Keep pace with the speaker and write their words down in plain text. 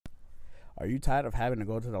Are you tired of having to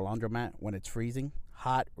go to the laundromat when it's freezing,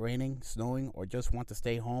 hot, raining, snowing, or just want to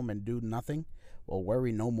stay home and do nothing? Well,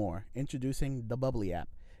 worry no more. Introducing the Bubbly app.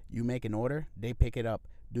 You make an order, they pick it up,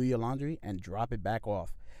 do your laundry, and drop it back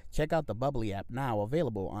off. Check out the Bubbly app now,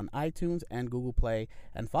 available on iTunes and Google Play,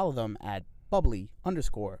 and follow them at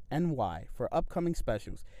bubbly_NY for upcoming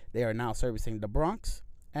specials. They are now servicing the Bronx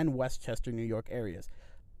and Westchester, New York areas.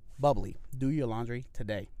 Bubbly, do your laundry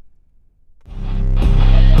today.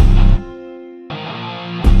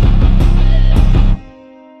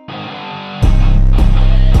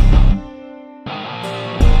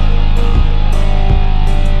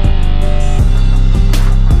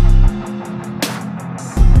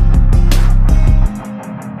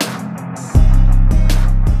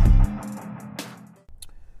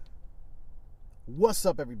 What's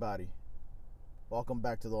up, everybody? Welcome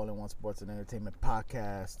back to the All-in-One Sports and Entertainment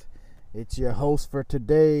Podcast. It's your host for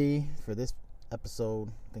today, for this episode,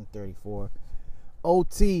 I think 34,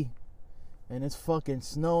 OT. And it's fucking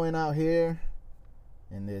snowing out here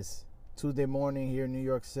in this Tuesday morning here in New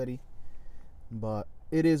York City. But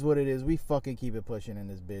it is what it is. We fucking keep it pushing in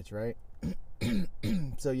this bitch, right?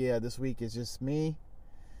 So yeah, this week is just me.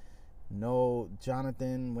 No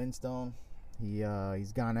Jonathan Winstone.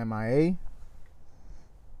 He's gone MIA.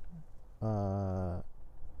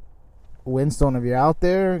 Winstone, if you're out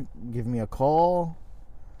there, give me a call.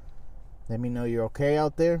 Let me know you're okay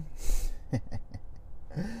out there.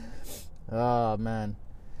 Oh, man.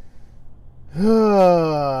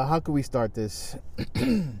 How could we start this?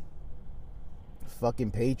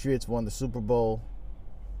 Fucking Patriots won the Super Bowl.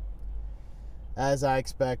 As I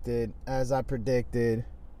expected, as I predicted.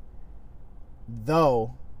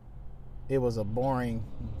 Though it was a boring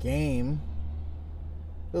game.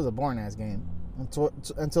 It was a boring-ass game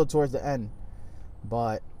until towards the end.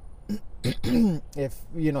 But if,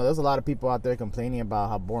 there's a lot of people out there complaining about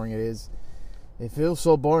how boring it is. It feels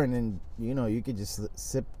so boring, and, you could just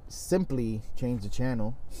simply change the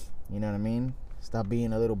channel. You know what I mean? Stop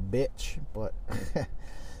being a little bitch. But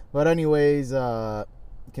anyways,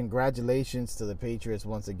 congratulations to the Patriots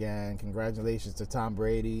once again. Congratulations to Tom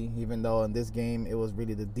Brady, even though in this game it was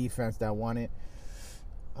really the defense that won it.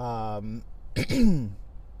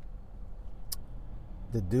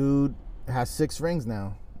 The dude has 6 rings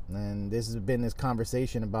now, and this has been this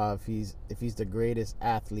conversation about if he's the greatest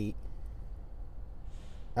athlete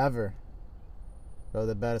ever, or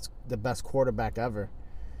the best quarterback ever.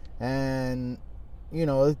 And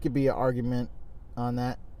it could be an argument on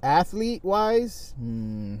that. Athlete wise,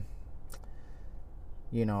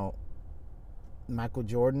 Michael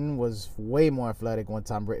Jordan was way more athletic one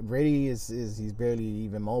time. Brady he's barely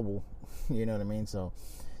even mobile. You know what I mean? So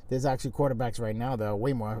there's actually quarterbacks right now that are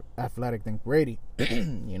way more athletic than Brady,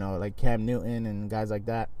 like Cam Newton and guys like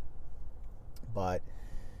that. But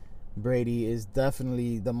Brady is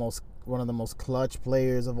definitely one of the most clutch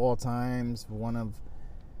players of all times. One of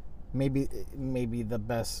maybe the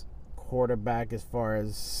best quarterback as far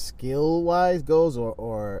as skill wise goes,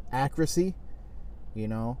 or accuracy,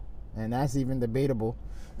 and that's even debatable.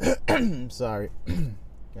 Sorry,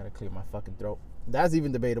 gotta clear my fucking throat. That's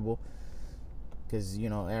even debatable. Because,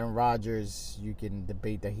 Aaron Rodgers, you can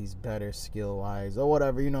debate that he's better skill-wise or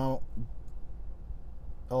whatever,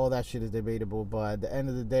 all that shit is debatable. But at the end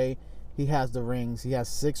of the day, he has the rings. He has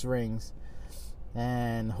 6 rings.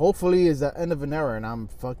 And hopefully it's the end of an era. And I'm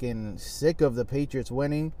fucking sick of the Patriots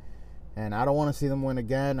winning. And I don't want to see them win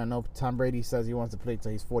again. I know Tom Brady says he wants to play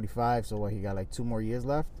till he's 45. So he got like 2 more years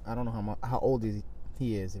left. I don't know how old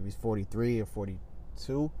he is. If he's 43 or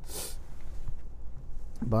 42.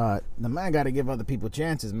 But the man got to give other people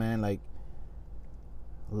chances, man. Like,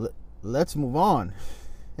 let's move on.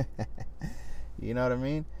 You know what I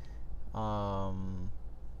mean?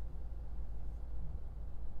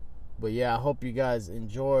 But yeah, I hope you guys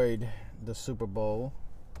enjoyed the Super Bowl.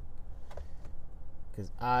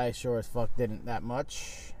 Because I sure as fuck didn't that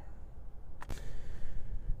much.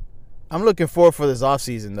 I'm looking forward for this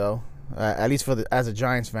offseason, though. At least as a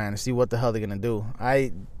Giants fan, to see what the hell they're going to do.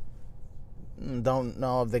 I don't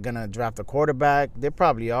know if they're going to draft a quarterback. They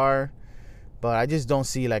probably are. But I just don't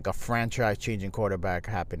see like a franchise-changing quarterback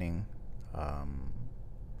happening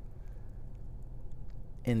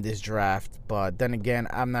in this draft. But then again,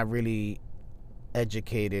 I'm not really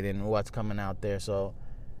educated in what's coming out there. So,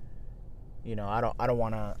 I don't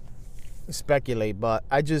want to speculate. But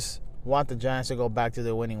I just want the Giants to go back to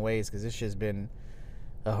their winning ways, because this shit's been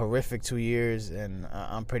a horrific 2 years, and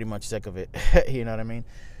I'm pretty much sick of it. You know what I mean?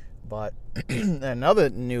 But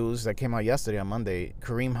another news that came out yesterday on Monday,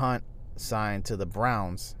 Kareem Hunt signed to the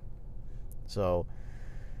Browns. So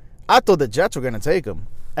I thought the Jets were going to take him.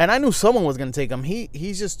 And I knew someone was gonna take him.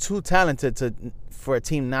 He's just too talented for a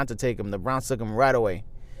team not to take him. The Browns took him right away.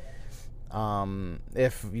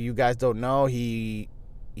 If you guys don't know, he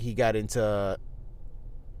got into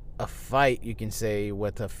a fight, you can say,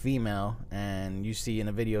 with a female, and you see in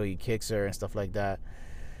the video he kicks her and stuff like that.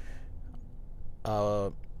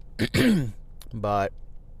 But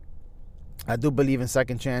I do believe in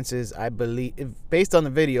second chances. I believe, based on the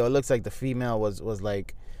video, it looks like the female was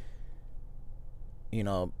like,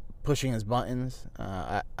 pushing his buttons.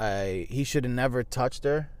 He should have never touched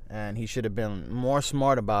her, and he should have been more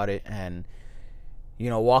smart about it and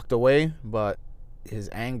walked away. But his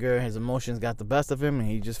anger, his emotions got the best of him, and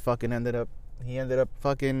he just fucking ended up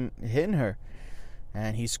fucking hitting her,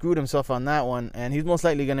 and he screwed himself on that one. And he's most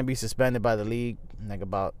likely going to be suspended by the league, like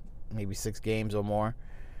about maybe 6 games or more.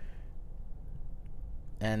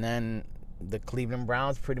 And then the Cleveland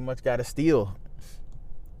Browns pretty much got a steal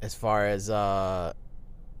as far as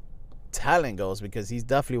talent goes, because he's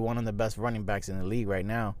definitely one of the best running backs in the league right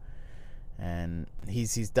now, and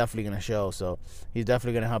he's definitely going to show. So he's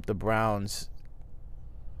definitely going to help the Browns,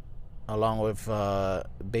 along with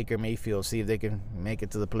Baker Mayfield, see if they can make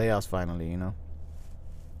it to the playoffs finally.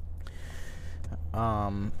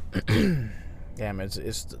 Damn,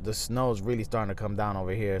 it's the snow is really starting to come down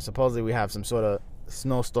over here. Supposedly we have some sort of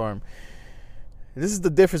snowstorm. This is the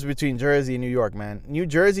difference between Jersey and New York, man. New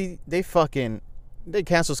Jersey, they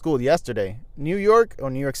canceled school yesterday. New York, or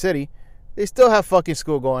New York City, they still have fucking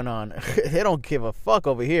school going on. They don't give a fuck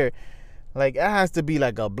over here. Like, it has to be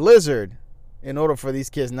like a blizzard in order for these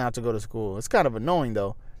kids not to go to school. It's kind of annoying,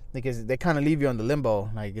 though, because they kind of leave you on the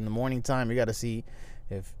limbo. Like, in the morning time, you got to see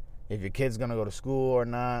if your kid's going to go to school or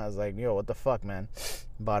not. I was like, yo, what the fuck, man?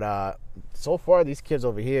 But so far, these kids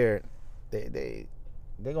over here,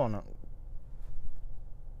 they're going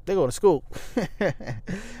to school.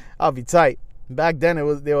 I'll be tight. Back then,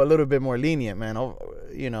 they were a little bit more lenient, man.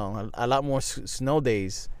 A lot more snow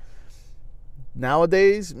days.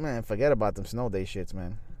 Nowadays, man, forget about them snow day shits,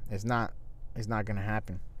 man. It's not gonna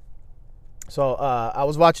happen. So I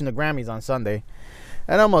was watching the Grammys on Sunday,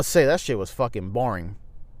 and I must say that shit was fucking boring.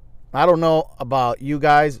 I don't know about you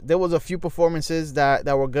guys. There was a few performances that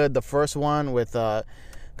were good. The first one with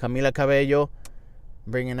Camila Cabello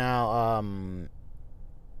bringing out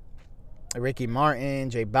Ricky Martin,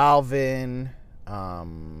 J Balvin.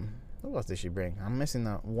 Who else did she bring? I'm missing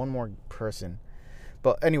one more person.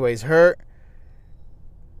 But anyways, her.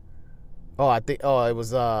 It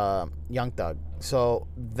was Young Thug. So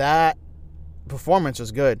that performance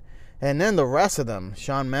was good. And then the rest of them,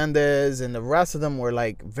 Shawn Mendes and the rest of them, were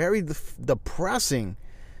like very depressing.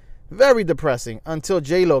 Very depressing. Until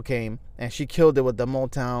J-Lo came and she killed it with the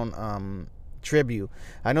Motown tribute.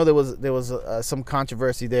 I know there was some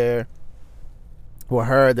controversy there with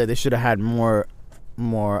her, that they should have had more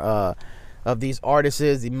of these artists,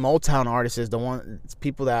 the Motown artists, the ones,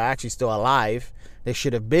 people that are actually still alive. They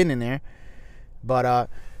should have been in there. But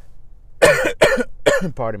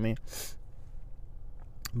pardon me.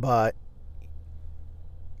 But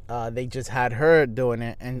they just had her doing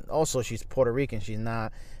it, and also she's Puerto Rican. She's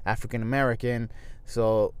not African American,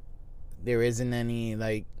 so there isn't any,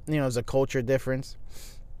 like, there's a culture difference.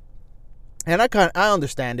 And I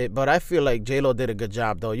understand it, but I feel like J-Lo did a good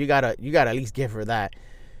job, though. You gotta at least give her that,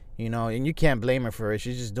 and you can't blame her for it.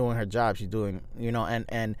 She's just doing her job. She's doing,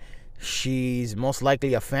 and she's most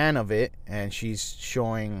likely a fan of it, and she's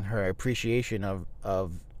showing her appreciation of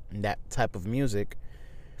that type of music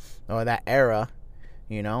or that era,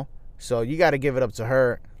 So you got to give it up to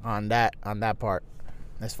her on that part.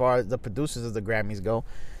 As far as the producers of the Grammys go,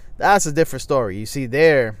 that's a different story. You see,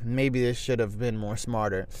 there, maybe they should have been more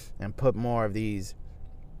smarter and put more of these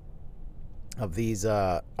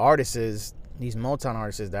artists, these Motown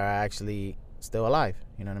artists that are actually still alive.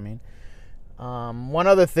 You know what I mean? One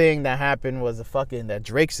other thing that happened was that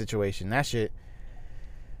Drake situation. That shit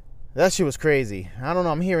was crazy. I don't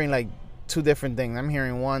know. I'm hearing like 2 different things. I'm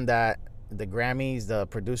hearing one that the Grammys, the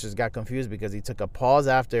producers got confused because he took a pause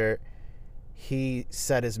after he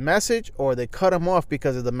said his message, or they cut him off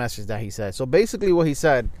because of the message that he said. So basically what he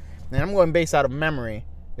said, and I'm going based out of memory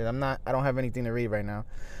because I don't have anything to read right now.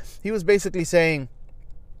 He was basically saying,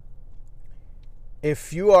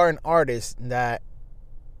 if you are an artist, a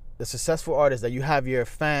successful artist, that you have your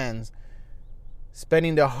fans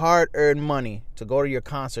spending their hard-earned money to go to your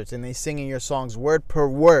concerts and they singing your songs word per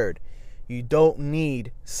word, you don't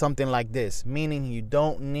need something like this. Meaning you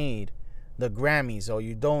don't need the Grammys, or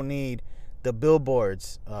you don't need the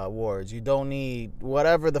Billboards awards. You don't need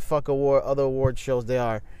whatever the fuck other award shows they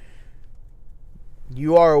are.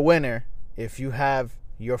 You are a winner if you have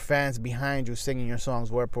your fans behind you singing your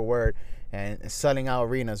songs word per word, and selling out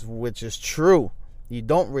arenas, which is true. You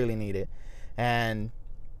don't really need it. And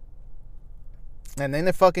then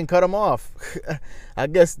they fucking cut him off. I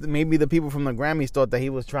guess maybe the people from the Grammys thought that he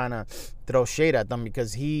was trying to throw shade at them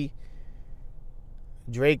because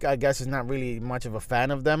Drake, I guess, is not really much of a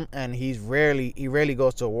fan of them, and he rarely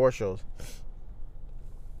goes to award shows.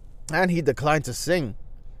 And he declined to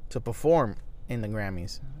perform in the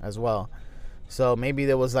Grammys as well. So maybe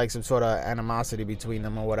there was like some sort of animosity between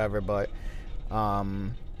them or whatever, but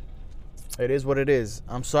it is what it is.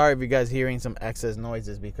 I'm sorry if you guys hearing some excess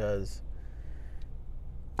noises because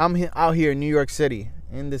I'm out here in New York City,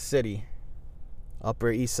 in the city, Upper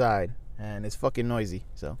East Side, and it's fucking noisy.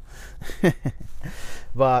 So,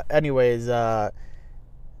 but anyways,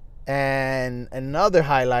 and another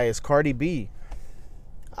highlight is Cardi B.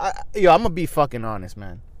 I'm gonna be fucking honest,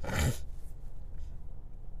 man.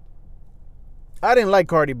 I didn't like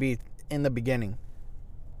Cardi B in the beginning.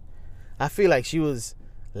 I feel like she was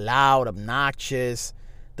loud, obnoxious.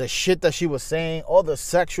 The shit that she was saying, all the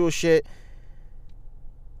sexual shit.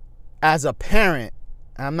 As a parent,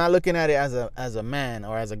 I'm not looking at it as a man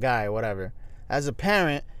or as a guy or whatever. As a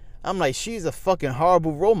parent, I'm like, she's a fucking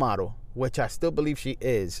horrible role model, which I still believe she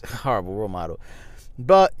is a horrible role model.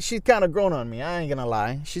 But she's kind of grown on me. I ain't gonna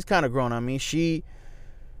lie. She's kind of grown on me.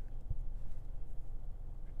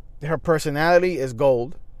 Her personality is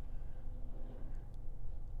gold.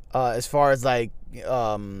 As far as like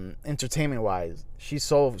entertainment wise, she's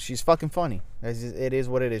fucking funny. It is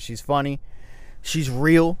what it is. She's funny. She's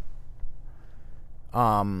real.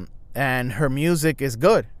 And her music is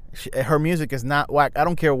good. Her music is not whack. I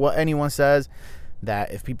don't care what anyone says,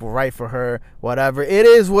 that if people write for her, whatever. It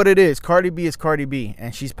is what it is. Cardi B is Cardi B,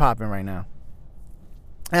 and she's popping right now.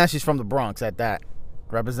 And she's from the Bronx at that,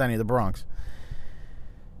 representing the Bronx.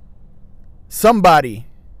 Somebody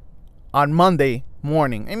on Monday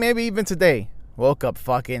morning, and maybe even today, woke up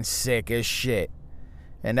fucking sick as shit.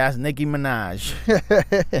 And that's Nicki Minaj.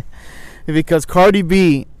 Because Cardi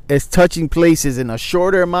B is touching places in a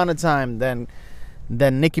shorter amount of time than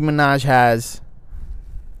Nicki Minaj has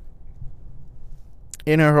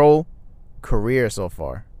in her whole career so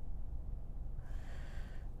far.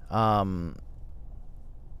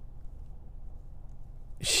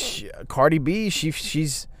 Cardi B,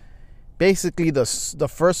 she's basically the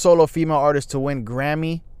first solo female artist to win a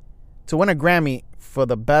Grammy for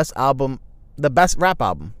the best rap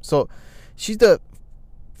album. So she's the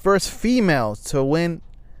first female to win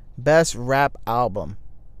best rap album.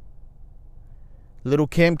 Lil'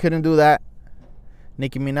 Kim couldn't do that.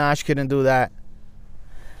 Nicki Minaj couldn't do that.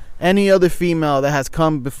 Any other female that has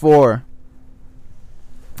come before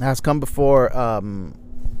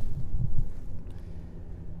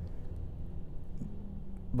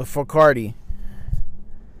Cardi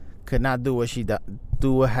could not do what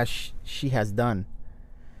she has done.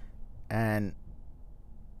 And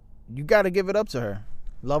you got to give it up to her.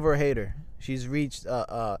 Love her or hate her. She's reached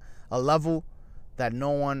a level that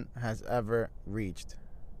no one has ever reached.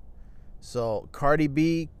 So Cardi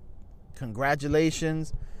B,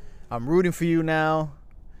 congratulations. I'm rooting for you now.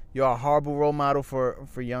 You're a horrible role model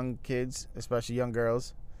for young kids, especially young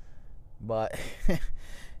girls. But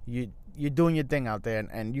you're doing your thing out there,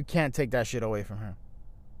 and you can't take that shit away from her.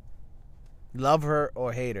 Love her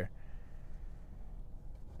or hate her.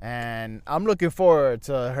 And I'm looking forward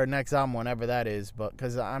to her next album, whenever that is, but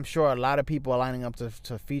because I'm sure a lot of people are lining up to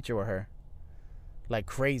feature with her like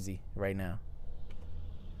crazy right now.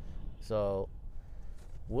 So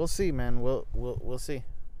we'll see, man. We'll see.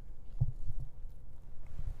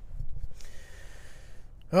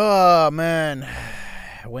 Oh man,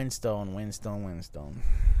 Winstone.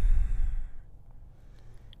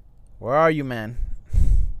 Where are you, man?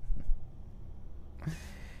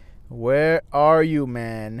 Where are you,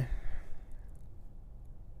 man?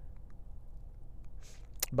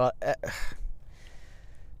 But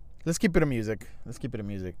let's keep it a music.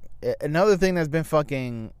 Another thing that's been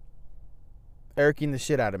fucking irking the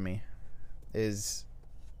shit out of me is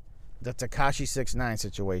the Tekashi 6ix9ine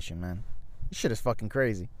situation, man. This shit is fucking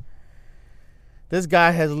crazy. This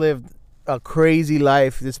guy has lived a crazy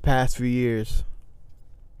life this past few years.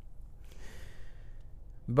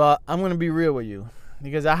 But I'm going to be real with you,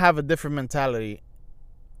 because I have a different mentality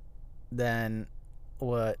than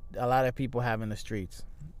what a lot of people have in the streets.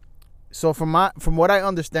 So from what I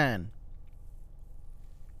understand,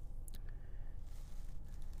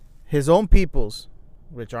 his own peoples,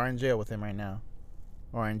 which are in jail with him right now,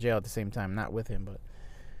 or in jail at the same time, not with him, but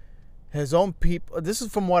his own people, this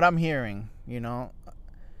is from what I'm hearing, you know.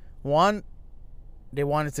 1, they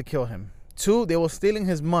wanted to kill him. 2, they were stealing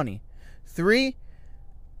his money. 3,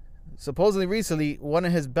 supposedly recently, one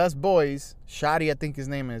of his best boys, Shadi, I think his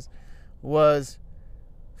name is, was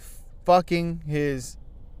fucking his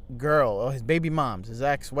girl or his baby moms, his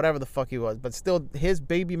ex, whatever the fuck he was, but still his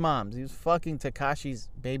baby moms. He was fucking Tekashi's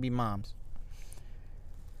baby moms.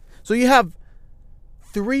 So you have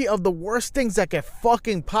three of the worst things that can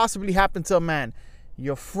fucking possibly happen to a man.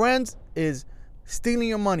 Your friends is stealing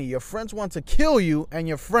your money. Your friends want to kill you, and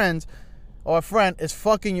your friends or a friend is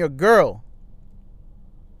fucking your girl.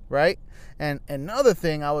 Right? And another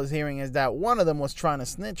thing I was hearing is that one of them was trying to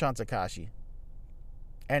snitch on Tekashi.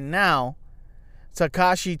 And now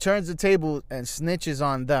Tekashi turns the table and snitches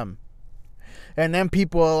on them. And then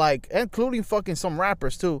people are like, including fucking some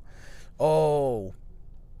rappers too, oh,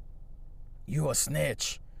 you a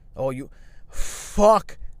snitch. Oh, you.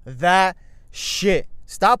 Fuck that shit.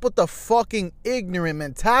 Stop with the fucking ignorant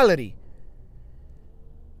mentality.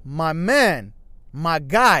 My man, my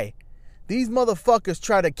guy, these motherfuckers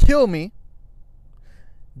try to kill me.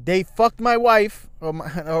 They fucked my wife or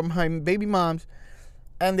my baby moms,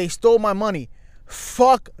 and they stole my money.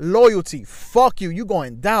 Fuck loyalty. Fuck you. You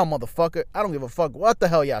going down, motherfucker. I don't give a fuck what the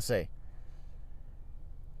hell y'all say.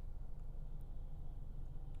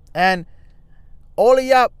 And all of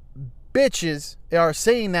y'all bitches are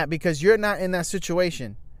saying that because you're not in that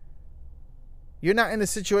situation. You're not in the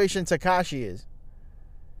situation Tekashi is.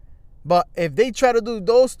 But if they try to do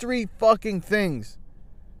those three fucking things,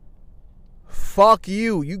 fuck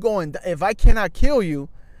you. You going, if I cannot kill you,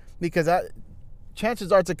 because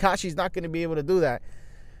chances are Tekashi's not going to be able to do that,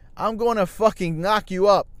 I'm going to fucking knock you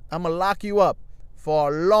up. I'm going to lock you up for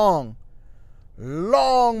a long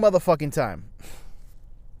motherfucking time.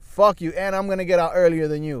 Fuck you. And I'm going to get out earlier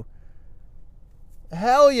than you.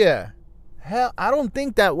 Hell yeah. Hell, I don't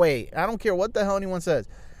think that way. I don't care what the hell anyone says.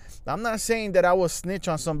 I'm not saying that I will snitch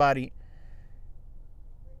on somebody,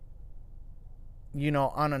 you know,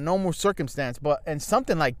 on a normal circumstance, but in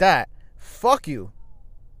something like that, fuck you.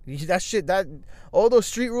 That shit, that all those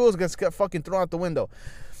street rules get fucking thrown out the window.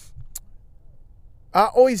 I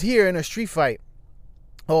always hear in a street fight,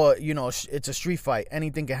 or, you know, it's a street fight,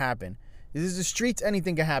 anything can happen. This is the streets,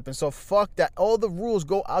 anything can happen. So fuck that. All the rules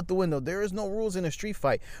go out the window. There is no rules in a street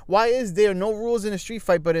fight. Why is there no rules in a street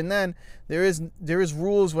fight, but then there is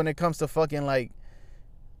rules when it comes to fucking like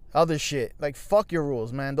other shit? Like, fuck your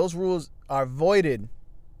rules, man. Those rules are voided.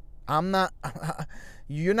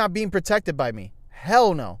 You're not being protected by me.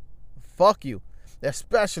 Hell no. Fuck you.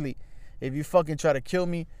 Especially if you fucking try to kill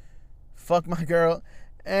me, fuck my girl,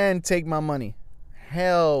 and take my money.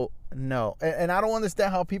 Hell no. And I don't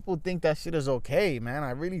understand how people think that shit is okay, man.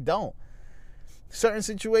 I really don't. Certain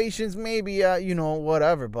situations, maybe, you know,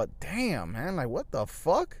 whatever. But damn, man, like, what the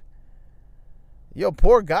fuck? Yo,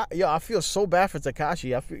 poor guy. Yo, I feel so bad for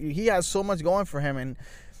Tekashi. He has so much going for him, and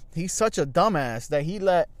he's such a dumbass that he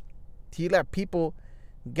let people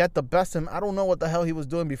get the best of him. I don't know what the hell he was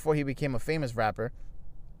doing before he became a famous rapper.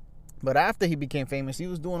 But after he became famous, he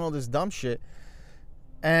was doing all this dumb shit.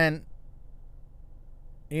 And,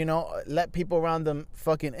 you know, let people around them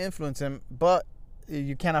fucking influence him. But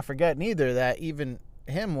you cannot forget neither that even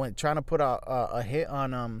him went trying to put a hit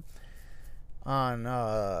on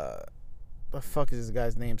the fuck is this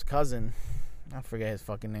guy's name's cousin. I forget his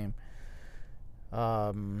fucking name.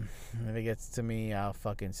 If it gets to me, I'll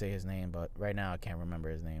fucking say his name, but right now I can't remember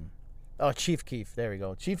his name. Oh, Chief Keef. There we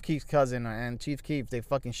go. Chief Keef's cousin and Chief Keef, they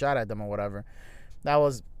fucking shot at them or whatever. That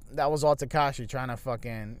was all Tekashi trying to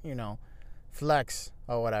fucking, you know, flex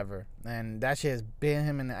or whatever. And that shit has bit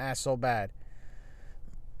him in the ass so bad.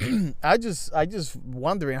 I just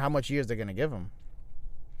wondering how much years they're gonna give him.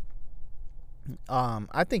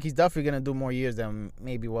 I think he's definitely gonna do more years than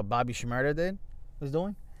maybe what Bobby Shmurda was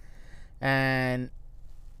doing. And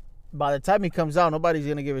by the time he comes out, nobody's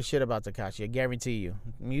gonna give a shit about Tekashi. I guarantee you.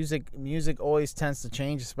 Music always tends to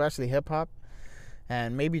change, especially hip hop.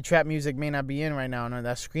 And maybe trap music may not be in right now. And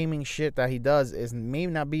that screaming shit that he does may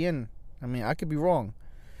not be in. I mean, I could be wrong.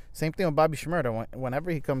 Same thing with Bobby Shmurda.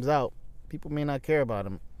 Whenever he comes out, people may not care about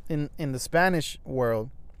him. In the Spanish world,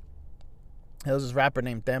 there was this rapper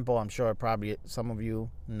named Tempo. I'm sure probably some of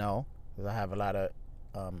you know, because I have a lot of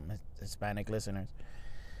Hispanic listeners.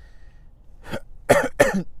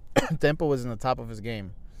 Tempo was in the top of his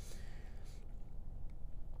game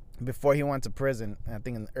before he went to prison. I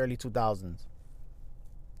think in the early 2000s.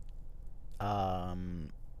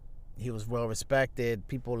 He was well respected.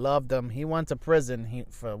 People loved him. He went to prison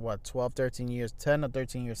for 12, 13 years, 10 or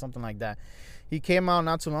 13 years, something like that. He came out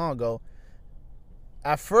not too long ago.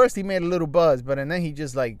 At first, he made a little buzz, but then he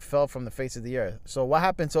just like fell from the face of the earth. So what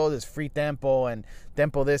happened to all this free Tempo and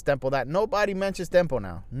Tempo this, Tempo that? Nobody mentions Tempo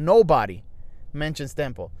now. Nobody mentions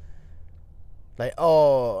Tempo. like,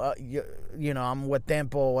 oh, you know, I'm with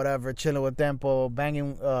Tempo, whatever, chilling with Tempo,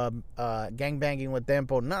 banging, gang banging with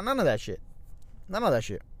Tempo. None of that shit. None of that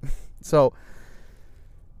shit. So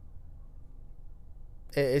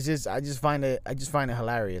it's just, I just find it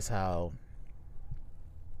hilarious how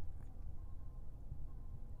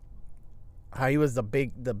he was the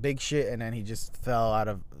big shit, and then he just fell out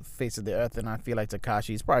of face of the earth. And I feel like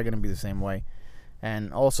Tekashi is probably gonna be the same way,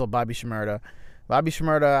 and also Bobby Shmurda.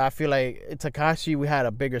 I feel like Tekashi, we had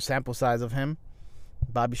a bigger sample size of him.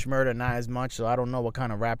 Bobby Shmurda, not as much, so I don't know what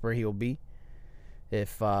kind of rapper he'll be.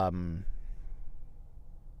 If you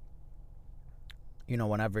know,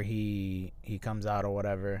 whenever he comes out or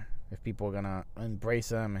whatever, if people are gonna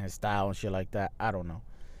embrace him and his style and shit like that, I don't know.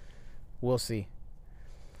 We'll see.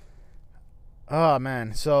 Oh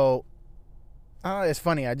man, so it's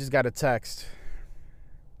funny. I just got a text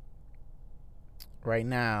right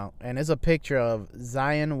now, and it's a picture of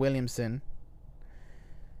Zion Williamson,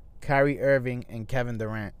 Kyrie Irving, and Kevin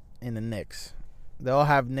Durant in the Knicks. They all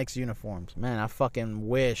have Knicks uniforms. Man, I fucking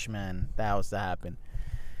wish, man, that was to happen.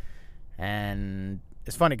 And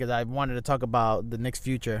it's funny because I wanted to talk about the Knicks'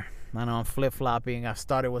 future. I know I'm flip-flopping. I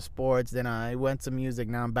started with sports, then I went to music,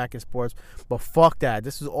 now I'm back in sports. But fuck that.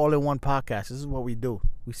 This is all in one podcast. This is what we do.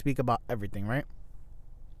 We speak about everything, right?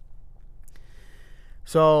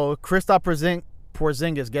 So, Kristaps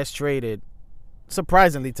Porzingis gets traded,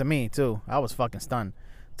 surprisingly to me, too. I was fucking stunned.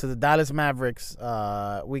 To the Dallas Mavericks.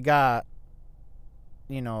 We got,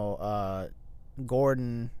 you know,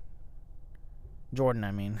 Jordan,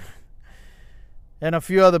 I mean. And a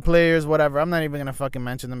few other players, whatever. I'm not even going to fucking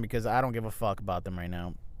mention them because I don't give a fuck about them right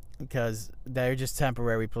now. Because they're just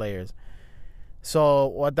temporary players. So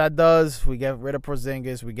what that does, we get rid of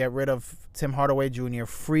Porzingis. We get rid of Tim Hardaway Jr.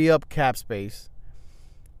 Free up cap space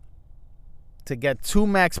to get 2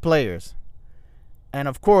 max players. And,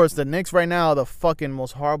 of course, the Knicks right now are the fucking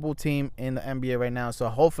most horrible team in the NBA right now. So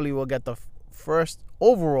hopefully we'll get the first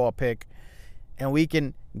overall pick. And we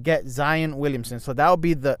can get Zion Williamson. So that would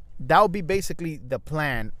be basically the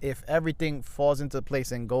plan if everything falls into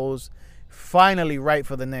place and goes finally right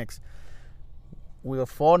for the Knicks. We'll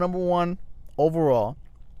fall number 1 overall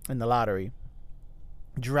in the lottery.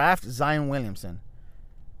 Draft Zion Williamson.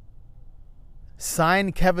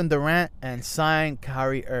 Sign Kevin Durant and sign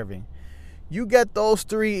Kyrie Irving. You get those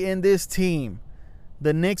 3 in this team.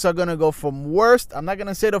 The Knicks are going to go from worst. I'm not going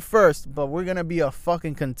to say the first, but we're going to be a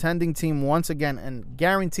fucking contending team once again and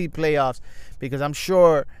guaranteed playoffs because I'm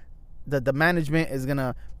sure that the management is going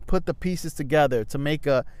to put the pieces together to make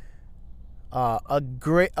a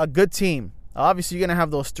good team. Obviously, you're going to have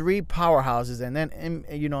those 3 powerhouses, and then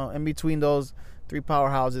in between those 3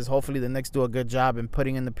 powerhouses, hopefully the Knicks do a good job in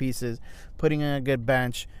putting in the pieces, putting in a good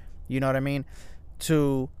bench, you know what I mean,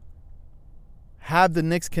 to have the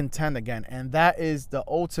Knicks contend again. And that is the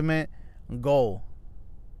ultimate goal.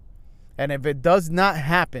 And if it does not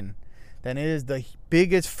happen, then it is the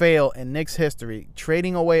biggest fail in Knicks history,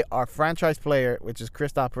 trading away our franchise player, which is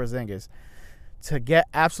Kristaps Porzingis, to get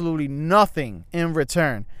absolutely nothing in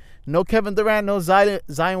return. No Kevin Durant, no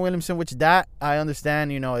Zion Williamson, which that I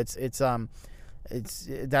understand, you know, it's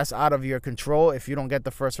that's out of your control if you don't get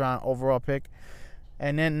the first round overall pick.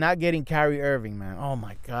 And then not getting Kyrie Irving, man. Oh,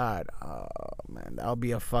 my God. Oh, man. That would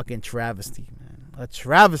be a fucking travesty, man. A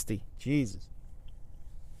travesty. Jesus.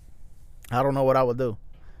 I don't know what I would do.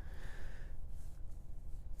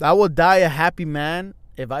 I will die a happy man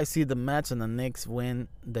if I see the Mets and the Knicks win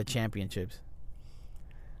the championships.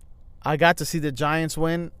 I got to see the Giants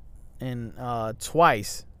win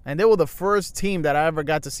twice. And they were the first team that I ever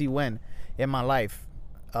got to see win in my life.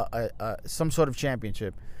 Some sort of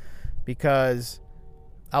championship. Because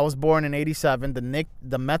I was born in 87.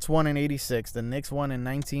 The Mets won in 86. The Knicks won in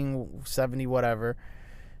 1970, whatever.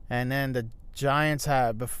 And then the Giants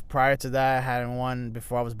had, prior to that, hadn't won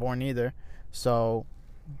before I was born either. So,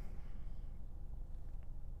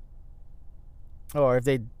 or if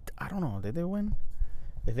they, I don't know, did they win?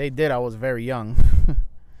 If they did, I was very young.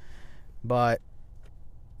 But,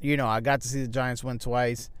 you know, I got to see the Giants win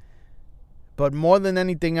twice. But more than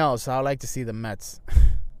anything else, I would like to see the Mets.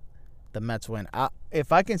 The Mets win.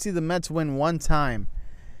 If I can see the Mets win one time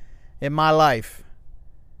in my life,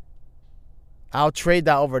 I'll trade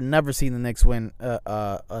that over never seeing the Knicks win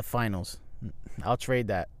finals. I'll trade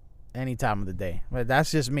that any time of the day. But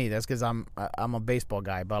that's just me. That's because I'm a baseball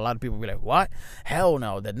guy. But a lot of people be like, "What? Hell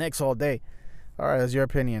no! The Knicks all day." All right, that's your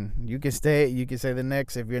opinion. You can stay. You can say the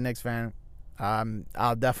Knicks if you're a Knicks fan.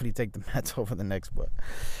 I'll definitely take the Mets over the Knicks.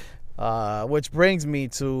 But which brings me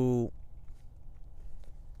to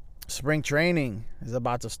spring training is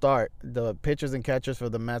about to start. The pitchers and catchers for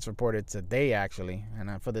the Mets reported today, actually,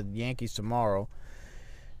 and for the Yankees tomorrow.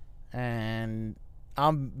 And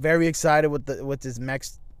I'm very excited with this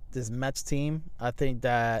Mets team. I think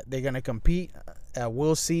that they're gonna compete.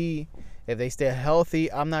 We'll see if they stay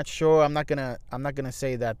healthy. I'm not sure. I'm not gonna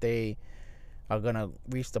say that they are gonna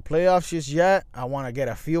reach the playoffs just yet. I want to get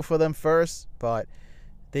a feel for them first, but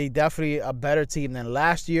they definitely a better team than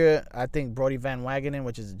last year. I think Brodie Van Wagenen,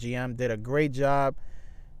 which is the GM, did a great job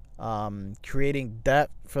creating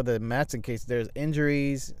depth for the Mets in case there's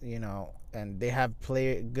injuries, and they have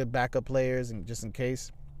good backup players and just in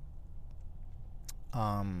case.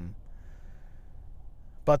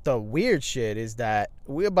 But the weird shit is that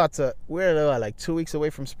we're like 2 weeks away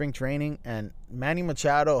from spring training, and Manny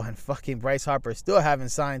Machado and fucking Bryce Harper still haven't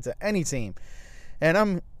signed to any team.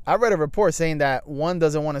 And I read a report saying that one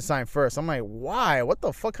doesn't want to sign first. I'm like, why? What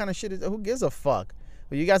the fuck kind of shit is that? Who gives a fuck?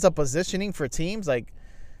 Well, you guys are positioning for teams, like,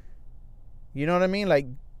 you know what I mean? Like,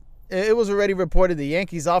 it was already reported the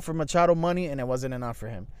Yankees offered Machado money and it wasn't enough for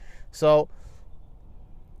him. So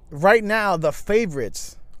right now, the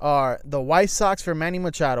favorites are the White Sox for Manny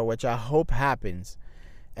Machado, which I hope happens,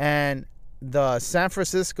 and the San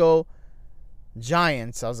Francisco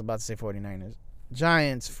Giants, I was about to say 49ers,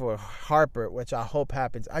 Giants for Harper, which I hope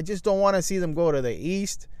happens. I just don't want to see them go to the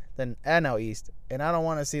East, the NL East, and I don't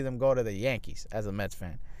want to see them go to the Yankees as a Mets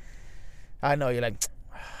fan. I know you're like,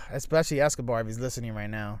 especially Escobar, if he's listening right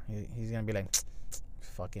now, he's going to be like,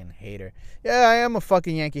 fucking hater. Yeah, I am a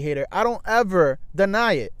fucking Yankee hater. I don't ever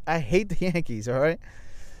deny it. I hate the Yankees, all right?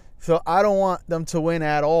 So I don't want them to win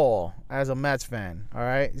at all as a Mets fan, all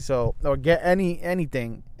right? So, or get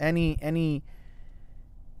anything, any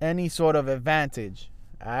sort of advantage,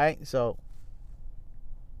 all right? So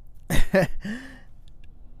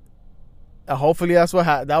hopefully that's what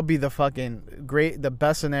that'll be the fucking the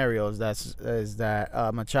best scenarios. Is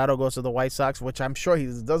that Machado goes to the White Sox, which I'm sure he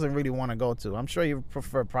doesn't really want to go to. I'm sure he would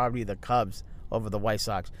prefer probably the Cubs over the White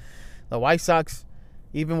Sox. The White Sox,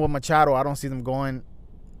 even with Machado, I don't see them going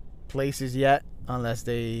places yet unless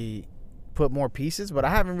they put more pieces, but I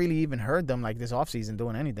haven't really even heard them like this offseason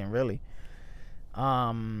doing anything really.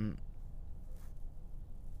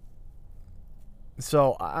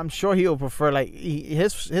 So I'm sure he'll prefer, like,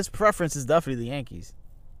 his preference is definitely the Yankees.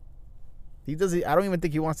 I don't even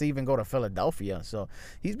think he wants to even go to Philadelphia. So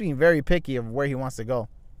he's being very picky of where he wants to go.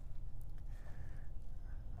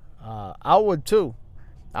 I would too.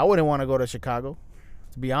 I wouldn't want to go to Chicago,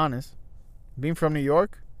 to be honest. Being from New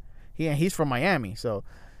York, he's from Miami, so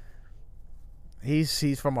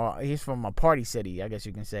he's from a party city, I guess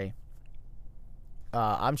you can say.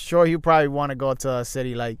 I'm sure he'll probably want to go to a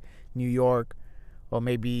city like New York or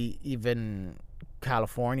maybe even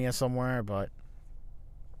California somewhere, but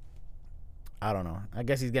I don't know. I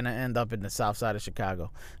guess he's going to end up in the south side of Chicago.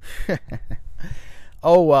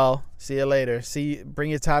 Oh, well. See you later. Bring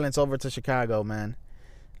your talents over to Chicago, man.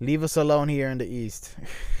 Leave us alone here in the East.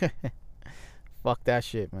 Fuck that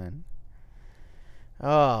shit, man.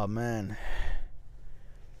 Oh, man.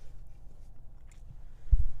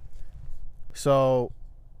 So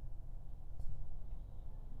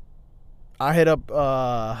I hit up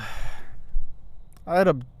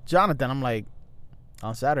Jonathan. I'm like,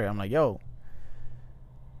 on Saturday, I'm like, yo,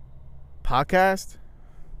 podcast?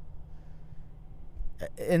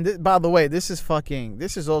 And by the way, this is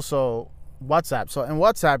also WhatsApp. So in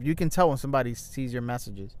WhatsApp, you can tell when somebody sees your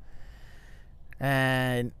messages.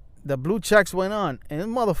 And the blue checks went on, and this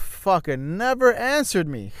motherfucker never answered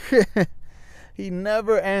me. He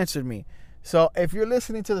never answered me. So if you're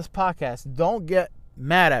listening to this podcast, don't get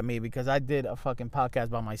mad at me because I did a fucking podcast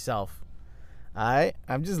by myself. Alright?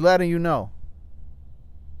 I'm just letting you know.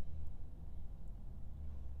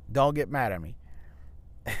 Don't get mad at me.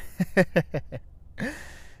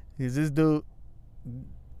 Because this dude,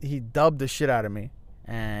 he dubbed the shit out of me.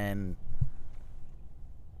 And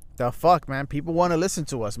the fuck, man. People want to listen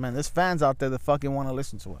to us, man. There's fans out there that fucking want to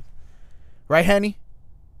listen to us. Right, Henny?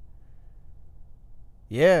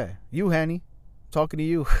 Yeah, you, Henny. Talking to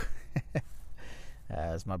you.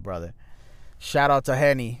 That's my brother. Shout out to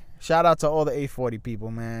Henny. Shout out to all the 840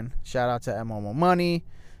 people, man. Shout out to MMO Money.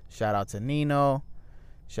 Shout out to Nino.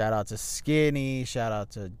 Shout out to Skinny. Shout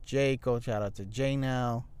out to Jacob. Shout out to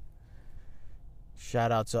Janelle.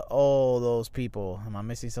 Shout out to all those people. Am I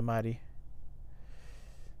missing somebody?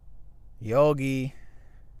 Yogi.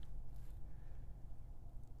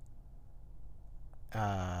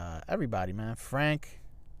 Everybody, man. Frank.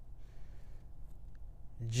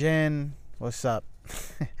 Jen. What's up?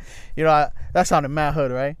 You know, that sounded mad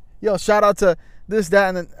hood, right? Yo, shout out to this,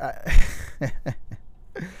 that, and then.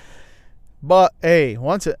 But hey,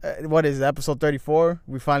 once what is it, episode 34?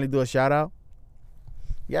 We finally do a shout out.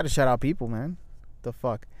 You got to shout out people, man. The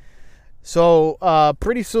fuck. So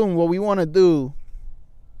pretty soon, what we want to do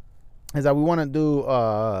is that we want to do.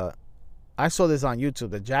 I saw this on YouTube,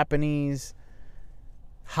 the Japanese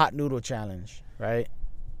hot noodle challenge, right?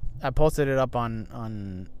 I posted it up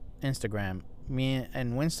on Instagram. Me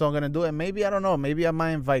and Winston are gonna do it. Maybe, I don't know. Maybe I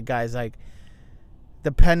might invite guys like,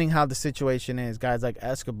 depending how the situation is, guys like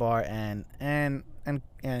Escobar and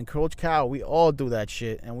Coach Cal. We all do that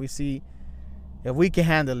shit, and we see if we can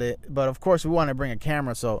handle it. But of course, we want to bring a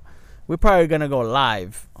camera, so we're probably gonna go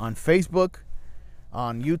live on Facebook,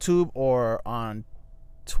 on YouTube, or on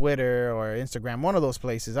Twitter or Instagram. One of those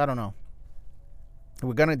places. I don't know.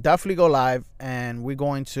 We're gonna definitely go live, and we're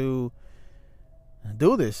going to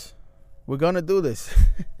do this. We're gonna do this.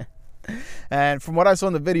 And from what I saw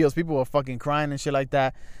in the videos, people were fucking crying and shit like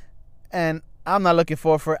that. And I'm not looking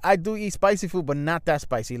forward for it. I do eat spicy food, but not that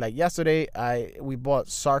spicy. Like yesterday, we bought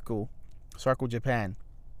Sarku Japan,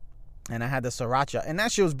 and I had the sriracha, and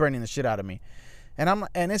that shit was burning the shit out of me.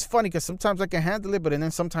 And it's funny because sometimes I can handle it, but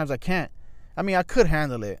then sometimes I can't. I mean, I could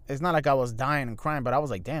handle it. It's not like I was dying and crying, but I was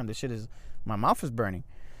like, damn, this shit is, my mouth is burning.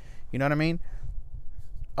 You know what I mean?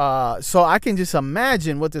 So I can just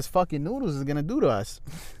imagine what this fucking noodles is gonna do to us.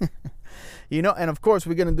 You know, and of course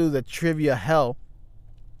we're gonna do the trivia hell.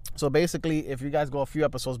 So basically, if you guys go a few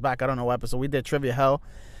episodes back, I don't know what episode, we did trivia hell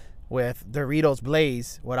with Doritos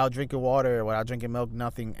Blaze without drinking water, without drinking milk,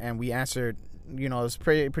 nothing, and we answered. You know, it's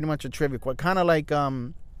pretty much a trivia, kind of like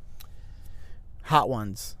Hot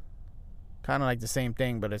Ones, kind of like the same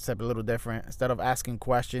thing, but except a little different. Instead of asking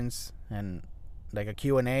questions and like a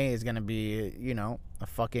Q&A, is gonna be, you know,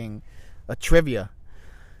 a trivia.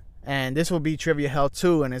 And this will be trivia hell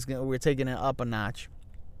too, and we're taking it up a notch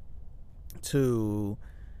to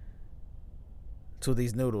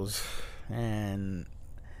these noodles. And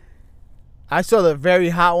I saw the very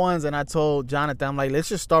hot ones, and I told Jonathan, I'm like, let's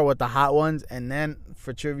just start with the hot ones, and then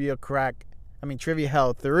for trivia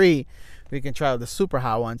hell 3, we can try the super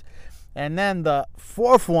hot ones. And then the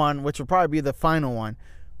fourth one, which will probably be the final one,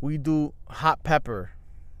 we do hot pepper.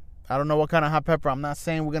 I don't know what kind of hot pepper. I'm not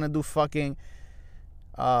saying we're gonna do fucking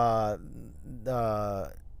what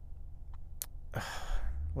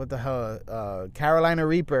the hell, Carolina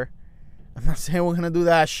Reaper. I'm not saying we're gonna do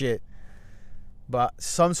that shit, but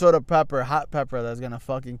some sort of pepper, hot pepper, that's gonna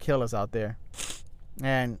fucking kill us out there.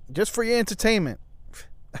 And just for your entertainment,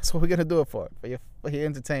 that's what we're gonna do it for your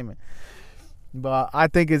entertainment. But I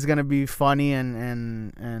think it's gonna be funny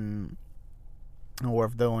and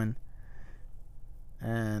worth doing.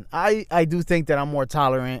 And I do think that I'm more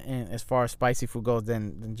tolerant as far as spicy food goes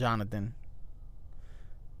than Jonathan.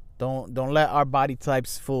 Don't let our body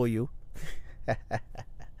types fool you.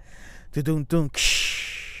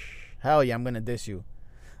 Hell yeah, I'm gonna diss you.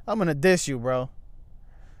 I'm gonna diss you, bro.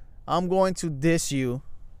 I'm going to diss you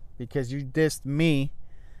because you dissed me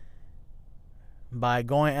by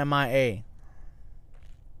going MIA.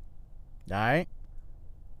 Alright?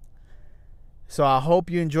 So I hope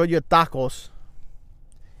you enjoyed your tacos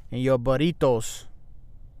and your burritos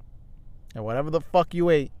and whatever the fuck you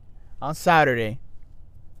ate on Saturday.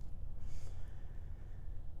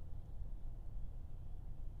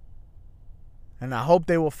 And I hope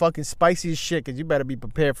they were fucking spicy as shit, because you better be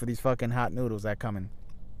prepared for these fucking hot noodles that coming.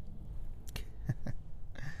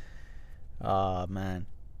 Oh, man.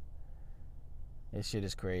 This shit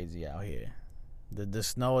is crazy out here. The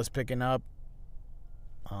snow is picking up.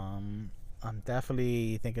 I'm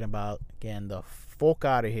definitely thinking about getting the fuck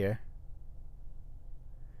out of here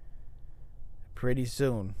pretty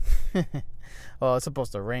soon. Well, it's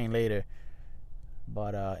supposed to rain later,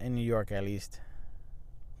 but in New York at least.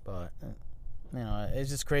 But you know, it's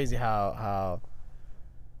just crazy how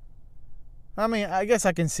I mean, I guess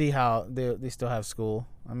I can see how they still have school.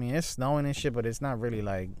 I mean, it's snowing and shit, but it's not really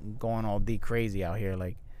like going all deep crazy out here,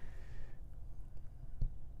 like,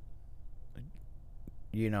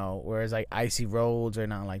 you know, whereas like icy roads or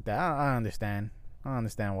nothing like that. I understand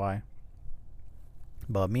why.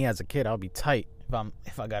 But me as a kid, I'll be tight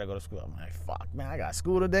if I gotta go to school. I'm like, fuck, man, I got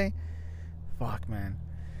school today. Fuck, man.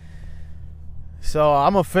 So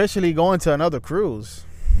I'm officially going to another cruise.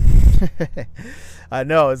 I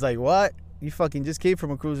know, it's like, what? You fucking just came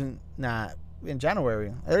from a cruise in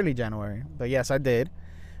January, early January. But yes, I did.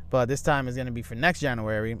 But this time is gonna be for next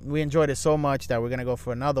January. We enjoyed it so much that we're gonna go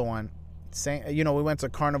for another one. You know, we went to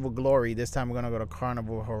Carnival Glory. This time we're gonna go to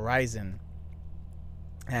Carnival Horizon.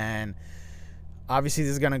 And obviously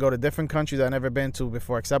this is gonna go to different countries I've never been to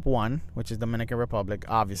before, except one, which is Dominican Republic.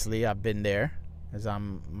 Obviously, I've been there, as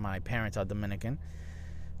my parents are Dominican.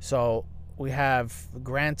 So we have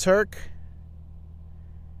Grand Turk,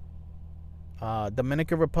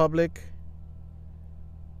 Dominican Republic.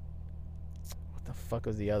 What the fuck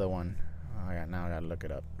was the other one? Now I gotta look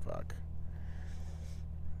it up. Fuck.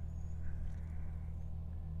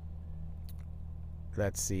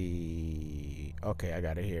 Let's see. Okay, I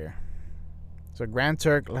got it here. So Grand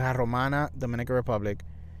Turk, La Romana, Dominican Republic,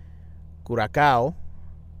 Curacao,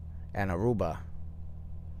 and Aruba.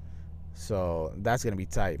 So that's gonna be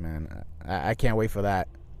tight, man. I can't wait for that.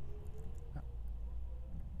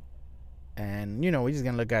 And we're just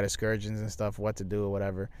gonna look at excursions and stuff, what to do or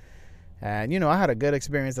whatever. And I had a good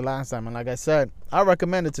experience the last time, and like I said, I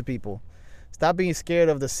recommend it to people. Stop being scared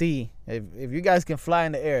of the sea. If you guys can fly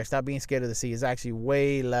in the air, stop being scared of the sea. It's actually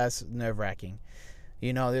way less nerve-wracking.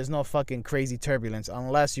 There's no fucking crazy turbulence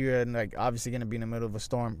unless you're obviously gonna be in the middle of a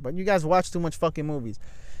storm. But you guys watch too much fucking movies.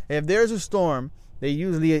 If there's a storm, they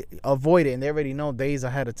usually avoid it, and they already know days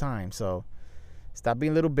ahead of time. So stop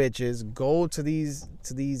being little bitches. Go to these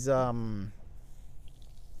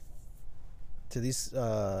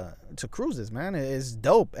cruises, man. It's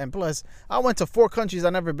dope. And plus, I went to 4 countries I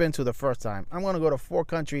never been to the first time. I'm gonna go to 3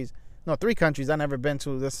 countries I never been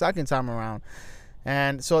to the second time around.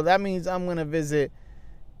 And so that means I'm gonna visit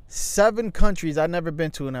 7 countries I've never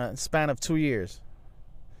been to in a span of 2 years.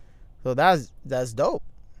 So that's dope.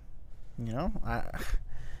 I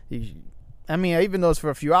mean, even though it's for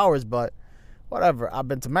a few hours, but whatever. I've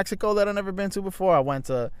been to Mexico that I've never been to before. I went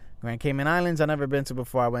to Grand Cayman Islands I've never been to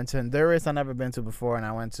before. I went to Honduras I've never been to before, and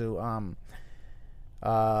I went to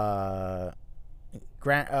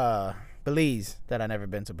Belize that I've never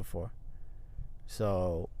been to before.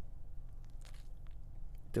 So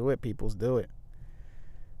do it, peoples. Do it.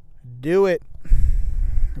 Do it.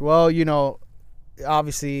 Well,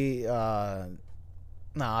 obviously, not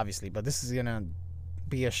obviously, but this is gonna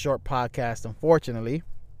be a short podcast, unfortunately.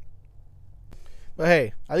 But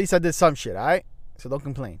hey, at least I did some shit, alright? So don't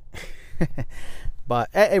complain. But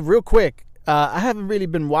hey, real quick, I haven't really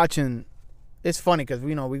been watching. It's funny because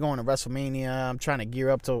we're going to WrestleMania. I'm trying to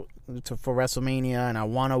gear up for WrestleMania, and I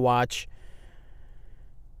want to watch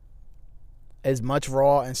as much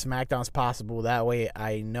Raw and SmackDown as possible. That way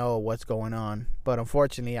I know what's going on. But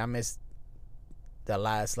unfortunately, I missed the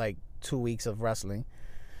last 2 weeks of wrestling.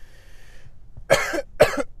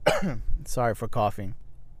 Sorry for coughing.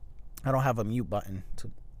 I don't have a mute button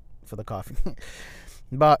for the coughing.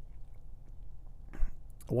 But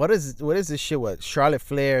what is this shit with Charlotte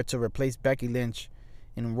Flair to replace Becky Lynch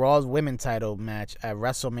in Raw's women's title match at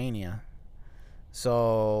WrestleMania?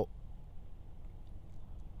 So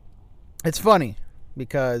it's funny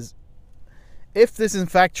because if this is in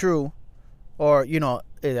fact true, or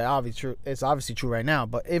it's obviously true right now,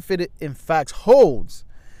 but if it in fact holds,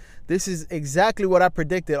 this is exactly what I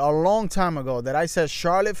predicted a long time ago, that I said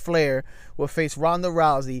Charlotte Flair will face Ronda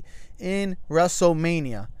Rousey in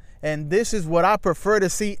WrestleMania. And this is what I prefer to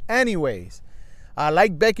see anyways. I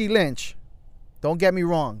like Becky Lynch, don't get me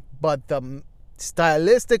wrong, but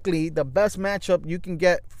stylistically, the best matchup you can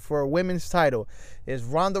get for a women's title is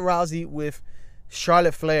Ronda Rousey with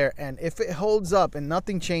Charlotte Flair. And if it holds up and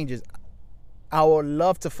nothing changes, I would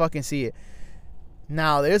love to fucking see it.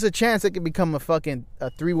 Now, there's a chance it could become a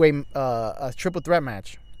three-way, a triple threat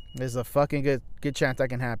match. There's a fucking good chance that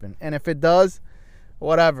can happen. And if it does,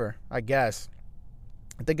 whatever, I guess.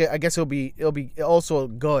 I guess it'll be also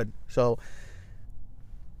good. So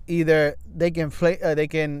either they can play, they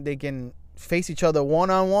can face each other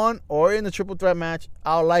one-on-one or in the triple threat match.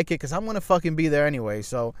 I'll like it because I'm gonna fucking be there anyway.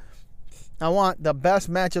 So I want the best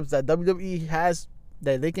matchups that WWE has,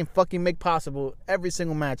 that they can fucking make possible every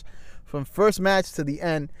single match, from first match to the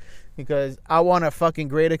end, because I want a fucking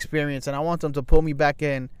great experience, and I want them to pull me back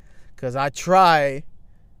in, because I try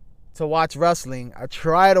to watch wrestling. I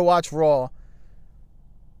try to watch Raw.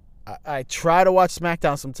 I try to watch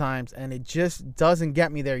SmackDown sometimes, and it just doesn't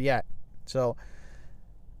get me there yet. So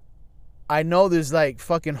I know there's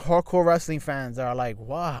fucking hardcore wrestling fans that are like,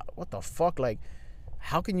 wow, what the fuck?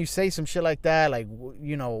 How can you say some shit like that?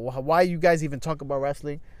 Why you guys even talk about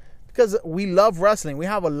wrestling? Because we love wrestling. We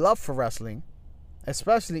have a love for wrestling.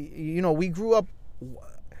 Especially, we grew up.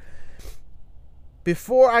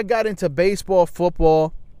 Before I got into baseball,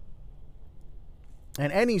 football,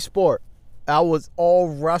 and any sport, I was all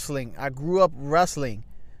wrestling. I grew up wrestling.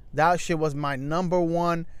 That shit was my number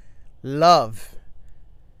one love.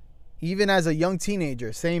 Even as a young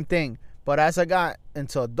teenager, same thing. But as I got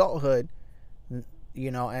into adulthood,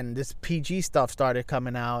 and this PG stuff started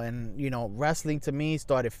coming out, and, wrestling to me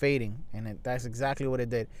started fading. And that's exactly what it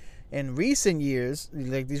did. In recent years,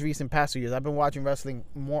 these recent past 2 years, I've been watching wrestling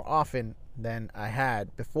more often than I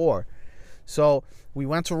had before. So we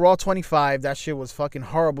went to Raw 25. That shit was fucking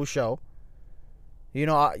horrible show.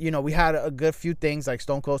 We had a good few things like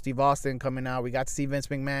Stone Cold Steve Austin coming out. We got to see Vince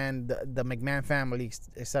McMahon, the McMahon family,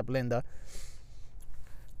 except Linda.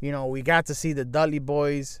 We got to see the Dudley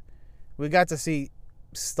Boys. We got to see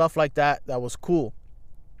stuff like that was cool.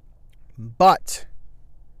 But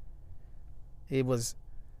it was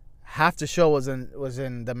half the show was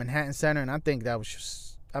in the Manhattan Center, and I think that was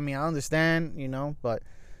just, I understand, but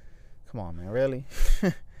come on, man, really?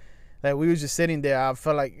 Like, we was just sitting there. I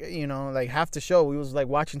felt like, like half the show we was like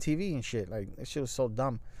watching TV and shit. Like, that shit was so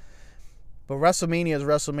dumb. But WrestleMania is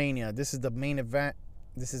WrestleMania. This is the main event.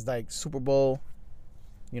 This is like Super Bowl.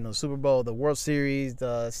 Super Bowl, the World Series,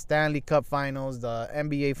 the Stanley Cup Finals, the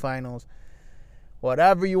NBA Finals,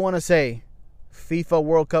 whatever you want to say. FIFA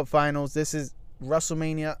World Cup Finals. This is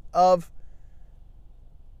WrestleMania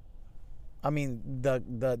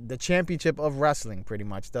the championship of wrestling, pretty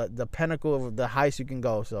much. The pinnacle of the highest you can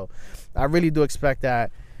go. So I really do expect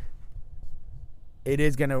that it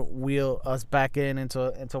is going to wheel us back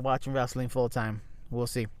into watching wrestling full time. We'll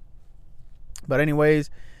see. But anyways,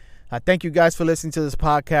 I thank you guys for listening to this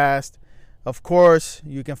podcast. Of course,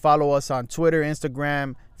 you can follow us on Twitter,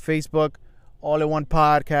 Instagram, Facebook, All in One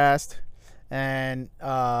Podcast. And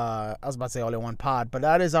I was about to say All in One Pod, but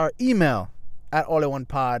that is our email at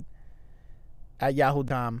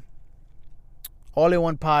allinonepod@yahoo.com.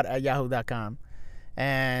 allinonepod@yahoo.com.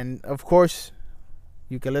 And of course,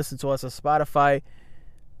 you can listen to us on Spotify,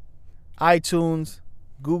 iTunes,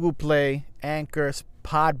 Google Play, Anchor,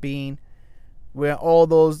 Podbean. We're on all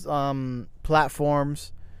those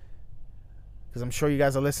platforms, because I'm sure you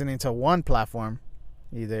guys are listening to one platform,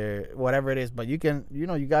 either whatever it is. But you can, you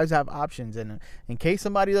guys have options. And in case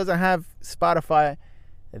somebody doesn't have Spotify,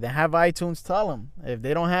 they have iTunes, tell them. If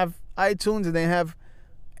they don't have iTunes and they have,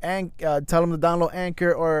 tell them to download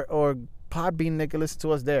Anchor or Podbean. They can listen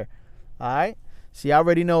to us there. All right. So you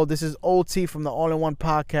already know, this is OT from the All in One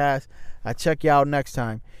Podcast. I'll check you out next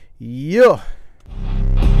time. Yeah.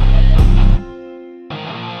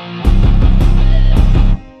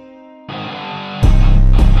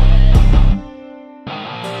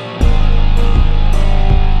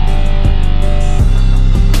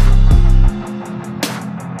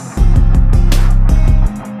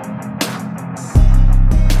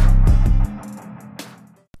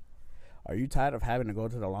 Are you tired of having to go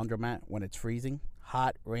to the laundromat when it's freezing,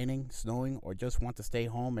 hot, raining, snowing, or just want to stay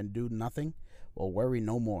home and do nothing? Well, worry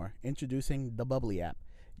no more. Introducing the Bubbly app.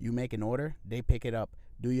 You make an order, they pick it up,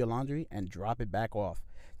 do your laundry, and drop it back off.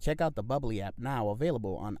 Check out the Bubbly app, now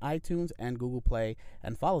available on iTunes and Google Play,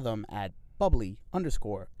 and follow them at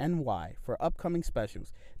bubbly_NY for upcoming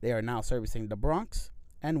specials. They are now servicing the Bronx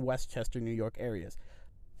and Westchester, New York areas.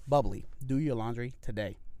 Bubbly, do your laundry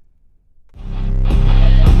today.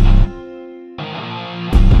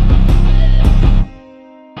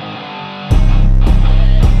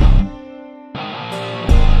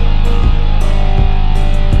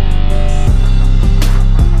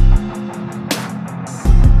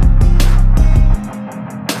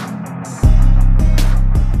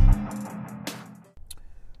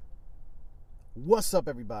 What's up,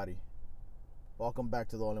 everybody? Welcome back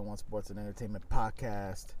to the All in One Sports and Entertainment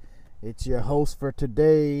Podcast. It's your host for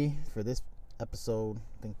today, for this episode,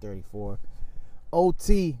 I think 34,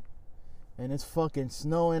 OT. And it's fucking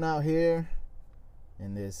snowing out here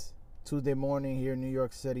in this Tuesday morning here in New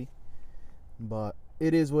York City. But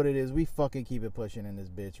it is what it is. We fucking keep it pushing in this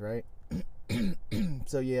bitch, right?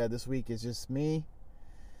 So yeah, this week is just me.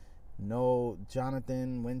 No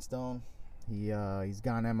Jonathan Winstone. He's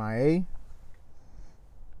gone MIA.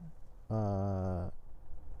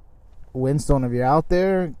 Winstone, if you're out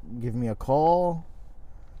there, give me a call.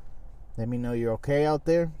 Let me know you're okay out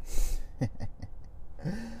there.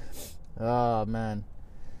 Oh, man.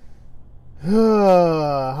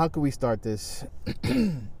 How can we start this?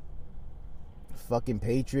 Fucking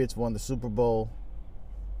Patriots won the Super Bowl.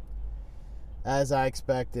 As I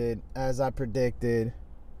expected, as I predicted.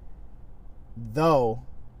 Though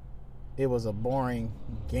it was a boring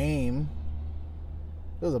game.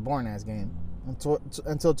 It was a boring-ass game until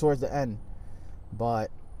towards the end.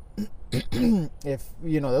 But if,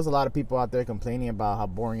 there's a lot of people out there complaining about how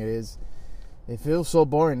boring it is. It feels so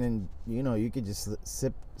boring, and, you could just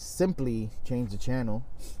simply change the channel.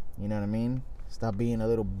 You know what I mean? Stop being a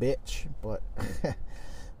little bitch. But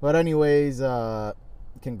anyways,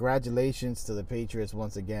 congratulations to the Patriots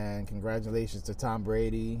once again. Congratulations to Tom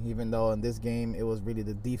Brady, even though in this game it was really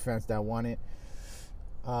the defense that won it.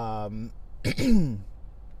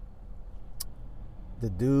 The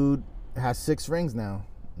dude has 6 rings now,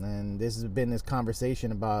 and this has been this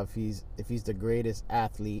conversation about if he's the greatest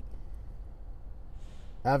athlete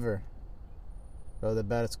ever. or the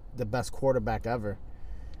best quarterback ever.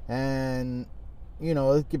 And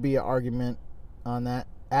it could be an argument on that.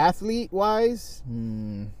 Athlete wise,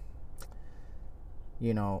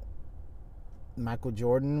 Michael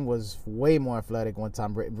Jordan was way more athletic one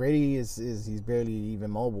time. Brady is he's barely even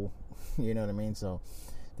mobile. You know what I mean? So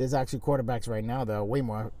there's actually quarterbacks right now that are way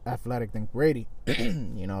more athletic than Brady.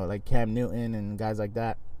 Like Cam Newton and guys like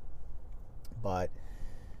that. But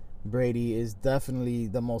Brady is definitely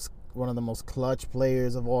one of the most clutch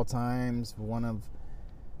players of all times. One of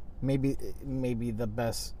maybe the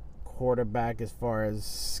best quarterback as far as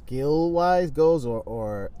skill wise goes,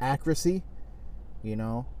 or accuracy.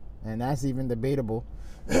 And that's even debatable.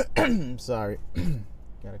 Sorry.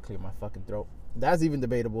 Gotta clear my fucking throat. That's even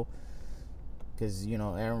debatable. Because,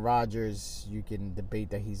 Aaron Rodgers, you can debate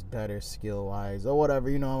that he's better skill-wise or whatever,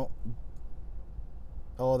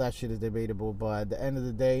 All that shit is debatable. But at the end of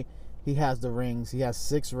the day, he has the rings. He has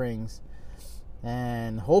 6 rings.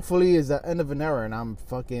 And hopefully it's the end of an era. And I'm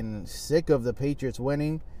fucking sick of the Patriots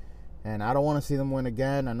winning. And I don't want to see them win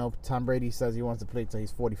again. I know Tom Brady says he wants to play till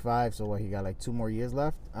he's 45. So he got like 2 more years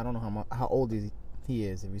left. I don't know how old he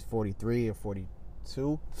is. If he's 43 or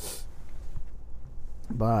 42.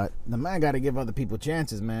 But the man got to give other people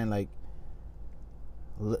chances, man. Like,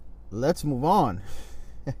 let's move on.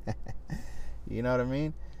 You know what I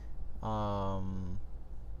mean?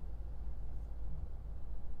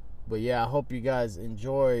 But yeah, I hope you guys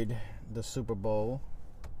enjoyed the Super Bowl.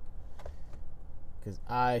 Because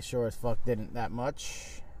I sure as fuck didn't that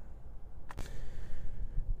much.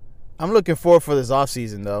 I'm looking forward for this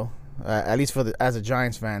offseason, though. At least as a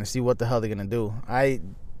Giants fan, to see what the hell they're going to do. I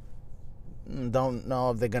don't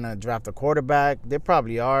know if they're going to draft a quarterback. They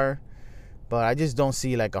probably are. But I just don't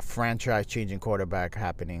see like a franchise-changing quarterback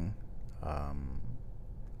happening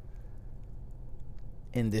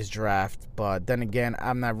in this draft. But then again,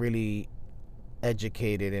 I'm not really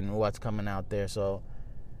educated in what's coming out there. So,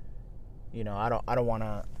 I don't want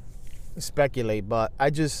to speculate. But I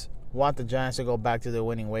just want the Giants to go back to their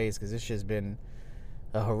winning ways, because this shit's been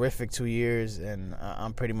a horrific 2 years, and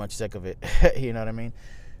I'm pretty much sick of it. You know what I mean?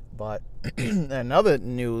 But another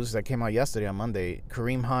news that came out yesterday on Monday,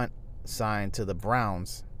 Kareem Hunt signed to the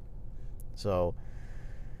Browns. So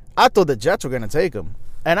I thought the Jets were going to take him.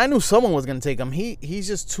 And I knew someone was going to take him. He's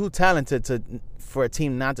just too talented for a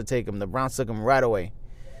team not to take him. The Browns took him right away.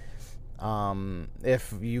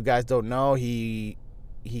 If you guys don't know, he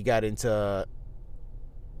got into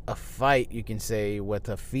a fight, you can say, with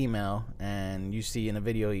a female. And you see in the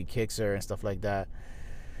video he kicks her and stuff like that.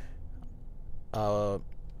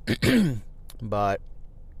 But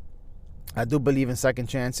I do believe in second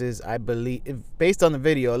chances. I believe, based on the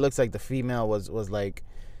video, it looks like the female was like,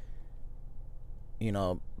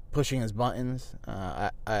 pushing his buttons.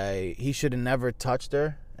 He should have never touched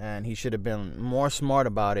her, and he should have been more smart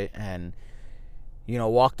about it and,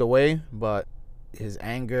 walked away. But his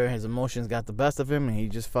anger, his emotions got the best of him, and he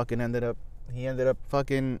just fucking ended up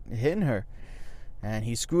fucking hitting her. And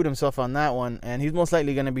he screwed himself on that one. And he's most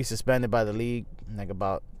likely going to be suspended by the league, like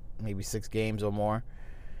about maybe 6 games or more.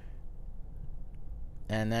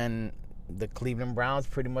 And then the Cleveland Browns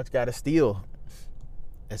pretty much got a steal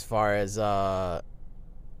as far as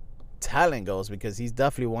talent goes, because he's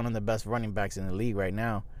definitely one of the best running backs in the league right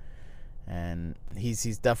now. And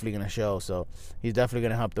he's definitely going to show. So he's definitely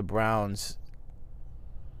going to help the Browns,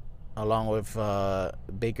 along with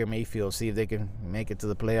Baker Mayfield, see if they can make it to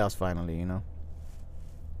the playoffs finally,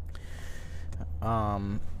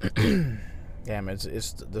 Damn,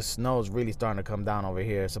 it's the snow is really starting to come down over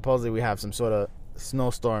here. Supposedly we have some sort of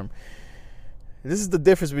snowstorm. This is the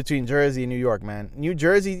difference between Jersey and New York, man. New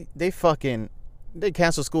Jersey, they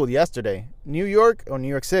canceled school yesterday. New York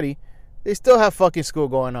City, they still have fucking school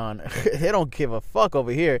going on. They don't give a fuck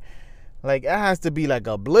over here. Like, it has to be like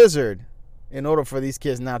a blizzard in order for these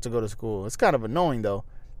kids not to go to school. It's kind of annoying though,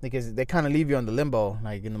 because they kind of leave you on the limbo.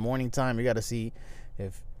 Like in the morning time, you got to see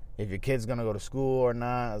if your kid's gonna go to school or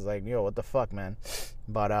not. I was like, yo, what the fuck, man?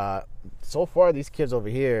 But so far these kids over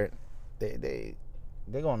here, they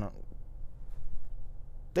going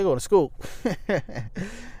to school.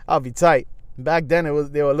 I'll be tight. Back then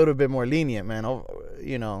they were a little bit more lenient, man.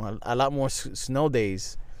 A lot more snow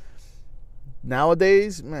days.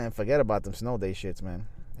 Nowadays, man, forget about them snow day shits, man.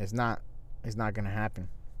 It's not gonna happen.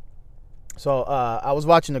 So I was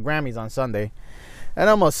watching the Grammys on Sunday,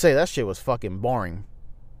 and I must say that shit was fucking boring.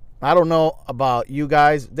 I don't know about you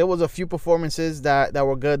guys. There was a few performances that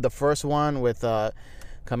were good. The first one with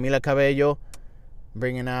Camila Cabello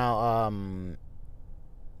bringing out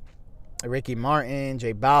Ricky Martin,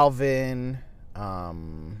 J Balvin.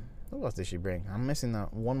 Who else did she bring? I'm missing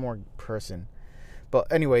one more person.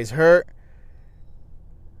 But anyways, her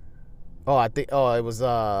it was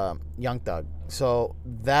Young Thug. So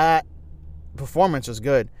that performance was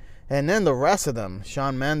good. And then the rest of them,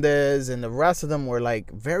 Shawn Mendes and the rest of them were like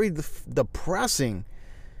very depressing.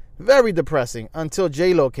 Very depressing until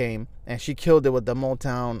J-Lo came and she killed it with the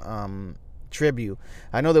Motown tribute.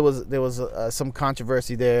 I know there was some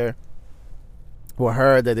controversy there with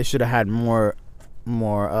her that they should have had more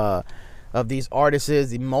of these artists,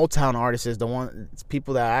 the Motown artists, the ones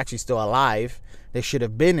people that are actually still alive. They should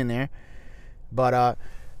have been in there. But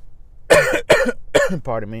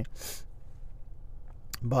pardon me.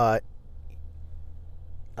 But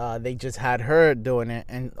they just had her doing it,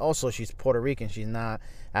 and also she's Puerto Rican. She's not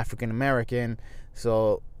African American,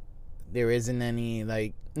 so there isn't any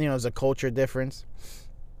there's a culture difference.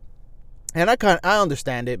 And I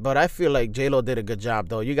understand it, but I feel like J-Lo did a good job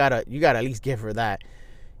though. You gotta at least give her that,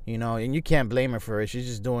 and you can't blame her for it. She's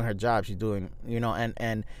just doing her job. She's doing,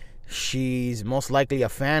 and she's most likely a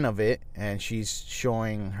fan of it, and she's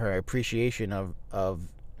showing her appreciation of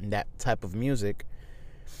that type of music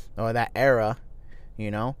or that era,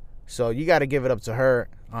 so you got to give it up to her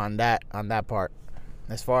on that part.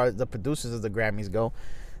 As far as the producers of the Grammys go,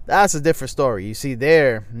 that's a different story. You see,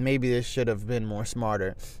 there maybe they should have been more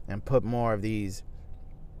smarter and put more of these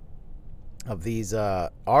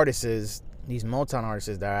artists, these Motown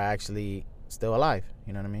artists that are actually still alive.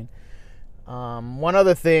 You know what I mean? One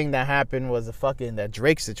other thing that happened was that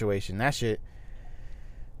Drake situation. That shit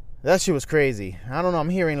was crazy. I don't know. I'm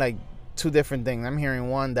hearing like two different things. I'm hearing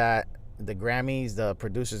one that the Grammys, the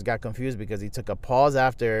producers got confused because he took a pause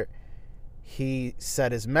after he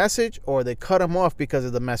said his message, or they cut him off because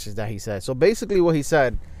of the message that he said. So basically what he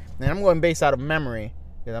said, and I'm going based out of memory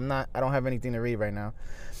because I don't have anything to read right now.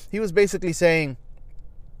 He was basically saying,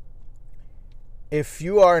 if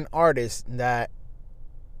you are an artist a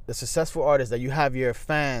successful artist, that you have your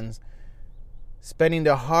fans spending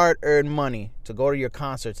their hard-earned money to go to your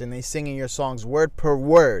concerts and they singing your songs word per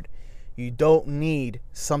word, you don't need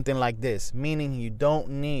something like this. Meaning you don't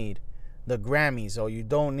need the Grammys, or you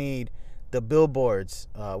don't need the Billboards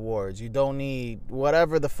awards. You don't need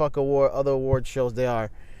whatever the fuck other award shows they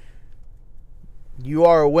are. You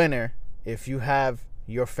are a winner if you have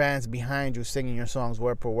your fans behind you singing your songs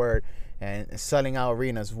word per word and selling out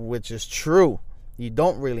arenas, which is true. You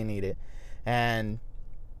don't really need it. And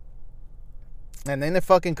then they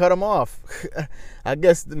fucking cut him off. I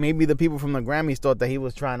guess maybe the people from the Grammys thought that he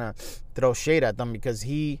was trying to throw shade at them because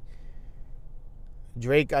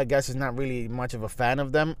Drake, I guess, is not really much of a fan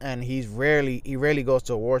of them, and he rarely goes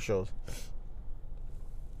to award shows.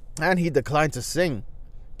 And he declined to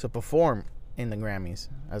perform in the Grammys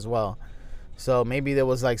as well. So maybe there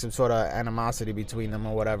was like some sort of animosity between them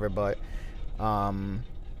or whatever, but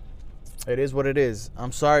it is what it is.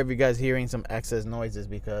 I'm sorry if you guys hearing some excess noises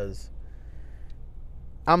because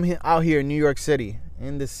I'm out here in New York City,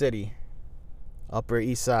 in the city, Upper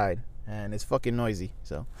East Side, and it's fucking noisy.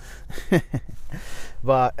 So,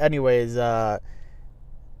 but anyways,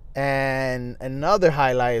 and another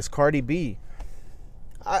highlight is Cardi B.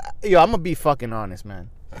 I'm gonna be fucking honest,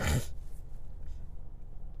 man.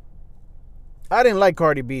 I didn't like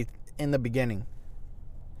Cardi B in the beginning.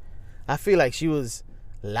 I feel like she was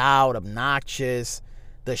loud, obnoxious.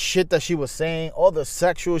 The shit that she was saying, all the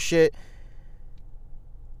sexual shit.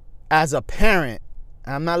 As a parent,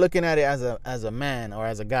 I'm not looking at it as a man or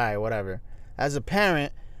as a guy or whatever. As a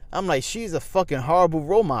parent, I'm like, she's a fucking horrible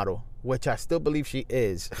role model, which I still believe she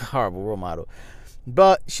is a horrible role model.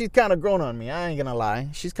 But she's kind of grown on me. I ain't gonna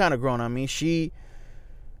lie. She's kind of grown on me.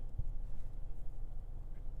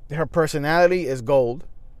 Her personality is gold.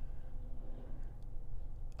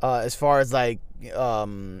 As far as like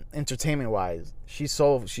entertainment wise, she's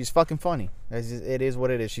fucking funny. It is what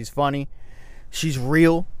it is. She's funny. She's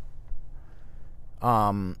real.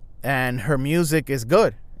 And her music is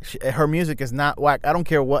good. Her music is not whack. I don't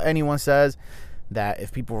care what anyone says, that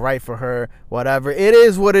if people write for her, whatever. It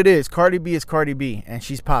is what it is. Cardi B is Cardi B, and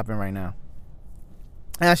she's popping right now.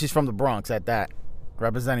 And she's from the Bronx at that,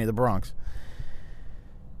 representing the Bronx.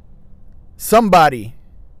 Somebody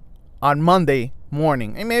on Monday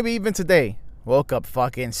morning, and maybe even today, woke up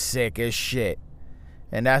fucking sick as shit.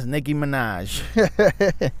 And that's Nicki Minaj.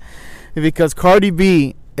 Because Cardi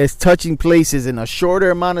B is touching places in a shorter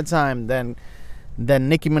amount of time than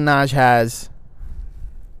Nicki Minaj has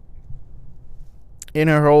in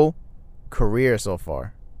her whole career so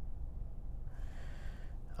far.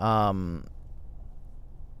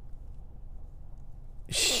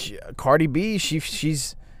 Cardi B,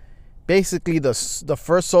 she's basically the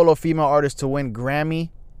first solo female artist to win a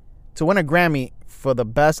Grammy for the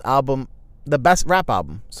best album, the best rap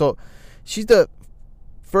album. So she's the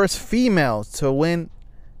first female to win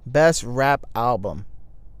Best rap album.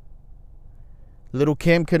 Lil'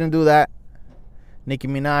 Kim couldn't do that. Nicki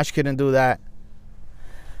Minaj couldn't do that.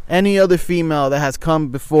 Any other female that has come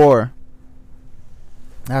before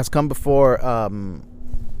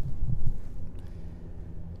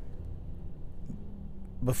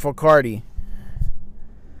before Cardi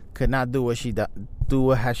could not do what she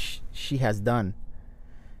has done.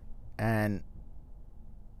 And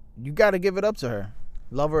you got to give it up to her.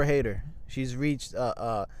 Love her or hate her. She's reached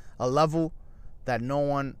a level that no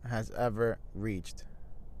one has ever reached.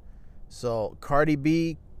 So Cardi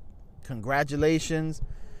B, congratulations.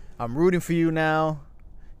 I'm rooting for you now.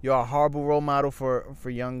 You're a horrible role model for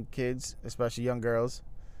young kids, especially young girls.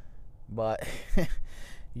 But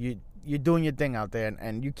you're doing your thing out there,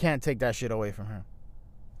 and you can't take that shit away from her.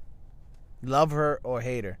 Love her or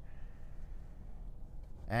hate her.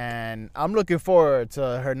 And I'm looking forward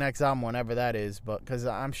to her next album, whenever that is, because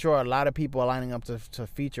I'm sure a lot of people are lining up to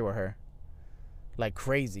feature with her like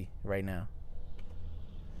crazy right now.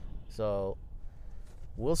 So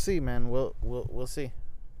we'll see, man. We'll see.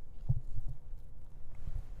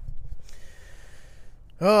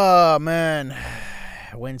 Oh man,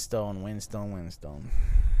 Winstone.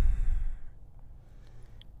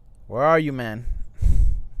 Where are you, man?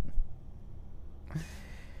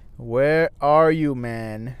 Where are you,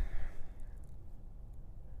 man?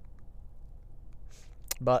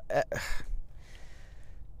 But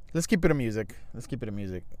let's keep it a music.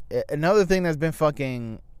 Another thing that's been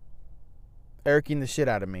fucking irking the shit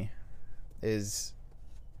out of me is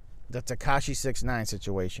the Tekashi 6ix9ine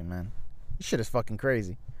situation, man. This shit is fucking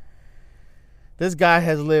crazy. This guy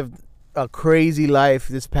has lived a crazy life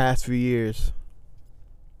this past few years.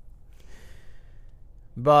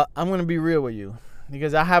 But I'm going to be real with you,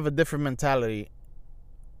 because I have a different mentality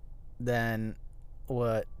than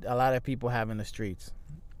what a lot of people have in the streets.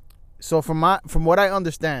 So from what I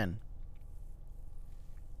understand,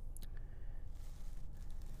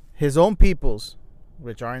 his own peoples,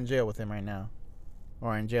 which are in jail with him right now,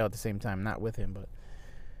 or in jail at the same time, not with him, but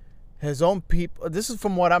his own people, this is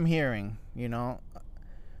from what I'm hearing, you know.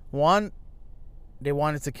 1, they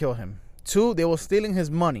wanted to kill him. 2, they were stealing his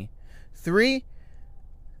money. 3,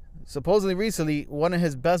 supposedly recently, one of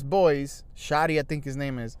his best boys, Shadi, I think his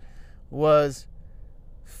name is, was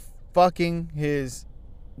fucking his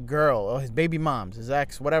girl, or his baby moms, his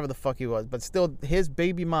ex, whatever the fuck he was, but still his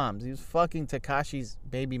baby moms. He was fucking Tekashi's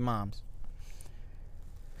baby moms.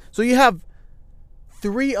 So you have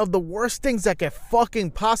 3 of the worst things that can fucking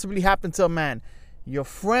possibly happen to a man. Your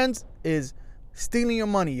friends is stealing your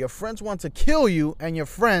money. Your friends want to kill you, and your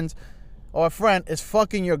friends or a friend is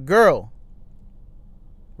fucking your girl.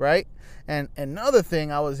 Right? And another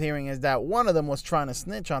thing I was hearing is that one of them was trying to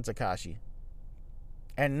snitch on Tekashi.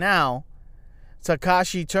 And now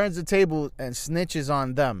Tekashi turns the table and snitches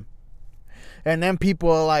on them. And then people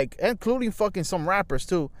are like, including fucking some rappers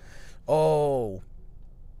too, oh,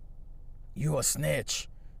 you a snitch.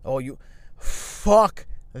 Oh, you. Fuck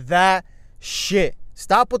that shit.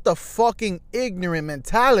 Stop with the fucking ignorant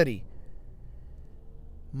mentality.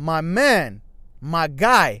 My man, my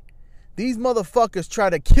guy, these motherfuckers try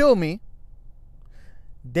to kill me.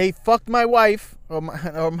 They fucked my wife or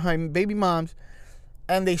my baby moms,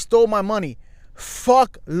 and they stole my money.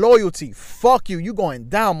 Fuck loyalty. Fuck you. You going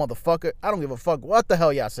down, motherfucker. I don't give a fuck what the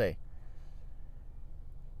hell y'all say.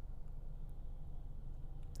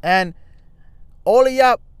 And all of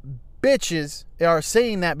y'all bitches are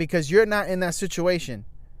saying that because you're not in that situation.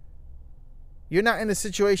 You're not in the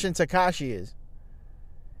situation Tekashi is.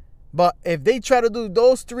 But if they try to do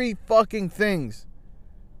those 3 fucking things,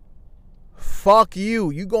 fuck you.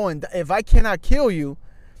 You going, if I cannot kill you,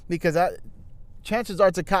 because chances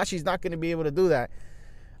are Tekashi's not going to be able to do that,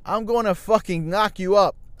 I'm going to fucking knock you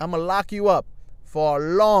up. I'm going to lock you up for a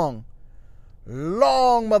long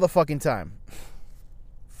motherfucking time.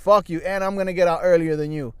 Fuck you. And I'm going to get out earlier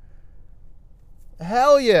than you.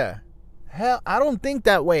 Hell yeah. Hell, I don't think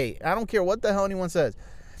that way. I don't care what the hell anyone says.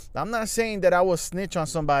 I'm not saying that I will snitch on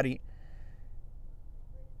somebody,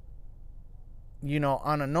 you know,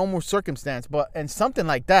 on a normal circumstance, but in something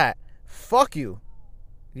like that, fuck you.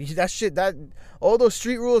 That shit, all those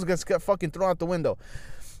street rules get fucking thrown out the window.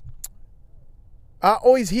 I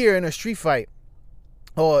always hear in a street fight,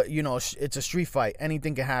 or, you know, it's a street fight,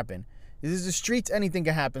 anything can happen. This is the streets, anything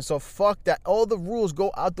can happen. So fuck that. All the rules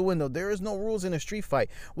go out the window. There is no rules in a street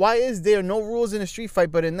fight. Why is there no rules in a street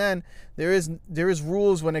fight, but then there is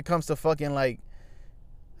rules when it comes to fucking like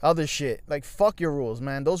other shit? Like, fuck your rules,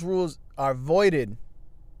 man. Those rules are voided.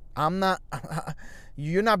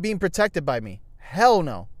 You're not being protected by me. Hell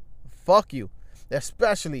no. Fuck you.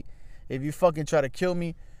 Especially if you fucking try to kill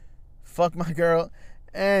me, fuck my girl,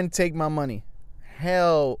 and take my money.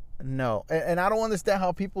 Hell no. And I don't understand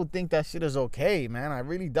how people think that shit is okay, man. I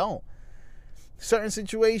really don't. Certain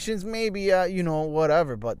situations, maybe,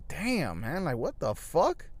 whatever. But damn, man, like, what the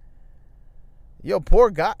fuck? Yo, poor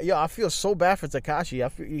guy. Yo, I feel so bad for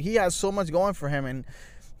Tekashi. He has so much going for him, and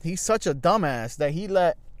he's such a dumbass that he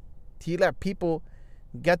let people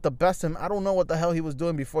get the best of him. I don't know what the hell he was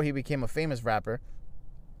doing before he became a famous rapper.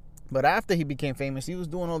 But after he became famous, he was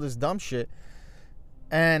doing all this dumb shit.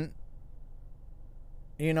 And,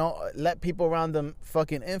 let people around him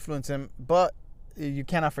fucking influence him. But you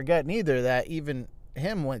cannot forget neither that even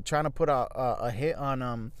him went trying to put a hit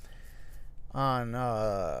on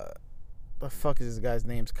the fuck is this guy's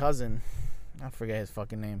name's cousin? I forget his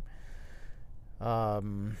fucking name.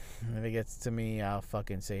 If it gets to me, I'll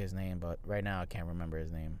fucking say his name, but right now I can't remember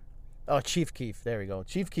his name. Oh, Chief Keef. There we go.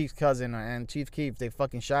 Chief Keef's cousin and Chief Keef, they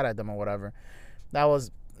fucking shot at them or whatever. That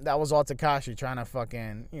was all Tekashi trying to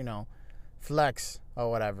fucking, flex or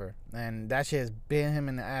whatever. And that shit has bit him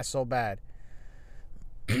in the ass so bad.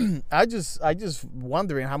 I just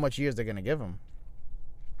wondering how much years they're gonna give him.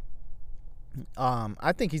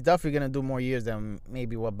 I think he's definitely gonna do more years than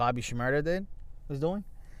maybe what Bobby Shmurda was doing.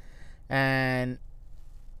 And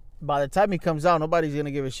by the time he comes out, nobody's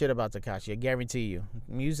gonna give a shit about Tekashi. I guarantee you.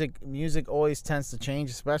 Music always tends to change,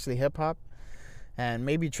 especially hip hop. And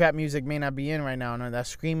maybe trap music may not be in right now. And that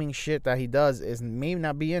screaming shit that he does may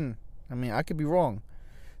not be in. I mean, I could be wrong.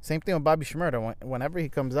 Same thing with Bobby Shmurda. Whenever he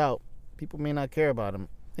comes out, people may not care about him.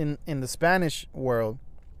 In the Spanish world,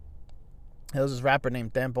 there was this rapper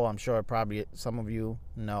named Tempo. I'm sure probably some of you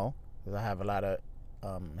know, because I have a lot of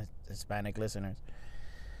Hispanic listeners.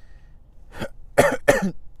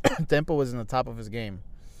 Tempo was in the top of his game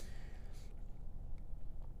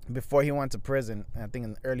before he went to prison. I think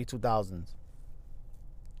in the early 2000s.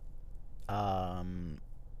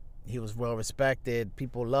 He was well respected.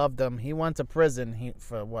 People loved him. He went to prison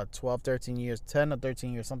for 12, 13 years, 10 or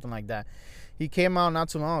 13 years, something like that. He came out not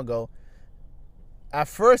too long ago. At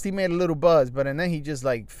first, he made a little buzz, but then he just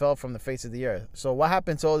fell from the face of the earth. So what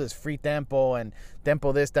happened to all this free Tempo and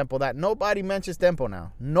Tempo this, Tempo that? Nobody mentions Tempo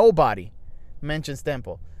now. Nobody mentions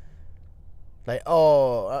Tempo. I'm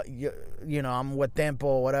with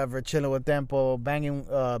Tempo, whatever, chilling with Tempo, banging,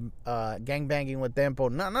 gang banging with Tempo.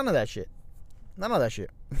 None of that shit. None of that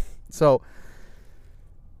shit. So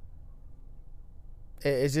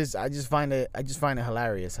it's just, I just find it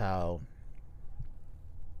hilarious how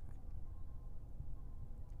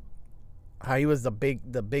he was the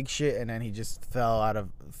big shit, and then he just fell out of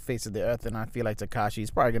the face of the earth. And I feel like Tekashi is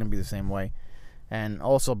probably gonna be the same way, and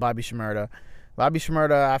also Bobby Shmurda.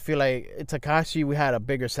 I feel like Tekashi, we had a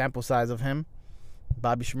bigger sample size of him.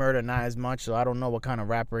 Bobby Shmurda, not as much, so I don't know what kind of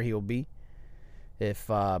rapper he'll be. If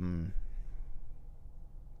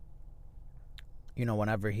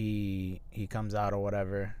whenever he comes out or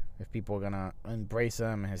whatever, if people are gonna embrace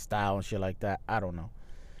him and his style and shit like that, I don't know.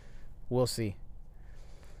 We'll see.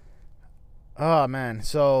 Oh man,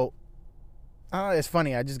 so it's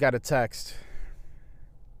funny. I just got a text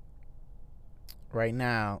right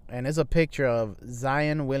now, and it's a picture of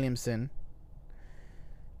Zion Williamson,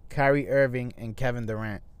 Kyrie Irving, and Kevin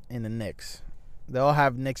Durant in the Knicks. They all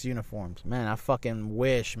have Knicks uniforms. Man, I fucking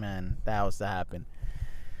wish, man, that was to happen.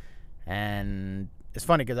 And it's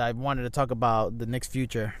funny because I wanted to talk about the Knicks'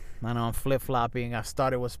 future. I know I'm flip-flopping. I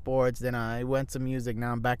started with sports, then I went to music,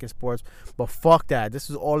 now I'm back in sports. But fuck that. This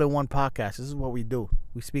is all in one podcast. This is what we do.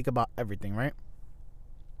 We speak about everything, right?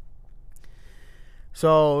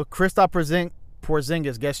 So, Kristaps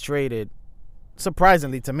Porzingis gets traded,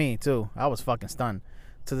 surprisingly to me, too. I was fucking stunned.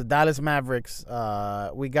 To the Dallas Mavericks.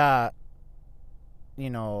 We got,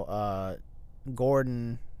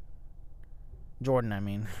 Jordan, I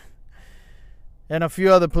mean. And a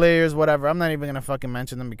few other players, whatever. I'm not even going to fucking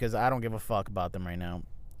mention them because I don't give a fuck about them right now.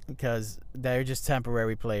 Because they're just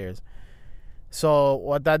temporary players. So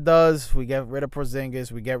what that does, we get rid of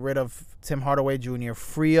Porzingis. We get rid of Tim Hardaway Jr.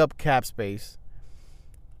 Free up cap space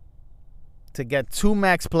to get 2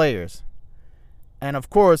 max players. And, of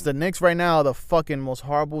course, the Knicks right now are the fucking most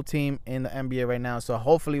horrible team in the NBA right now. So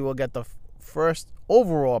hopefully we'll get the first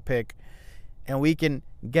overall pick. And we can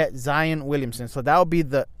get Zion Williamson. So that would be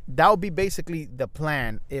basically the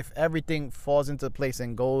plan if everything falls into place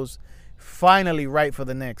and goes finally right for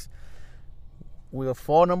the Knicks. We'll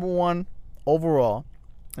fall number 1 overall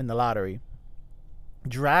in the lottery.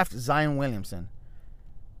 Draft Zion Williamson.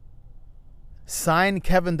 Sign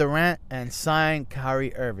Kevin Durant and sign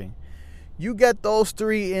Kyrie Irving. You get those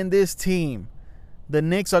 3 in this team. The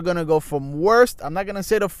Knicks are going to go from worst. I'm not going to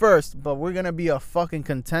say the first, but we're going to be a fucking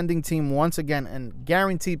contending team once again and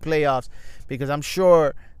guaranteed playoffs because I'm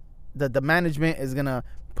sure the management is gonna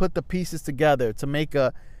put the pieces together to make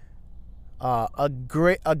a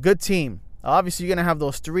good team. Obviously, you're gonna have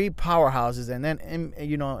those three powerhouses, and then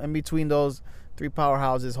in between those three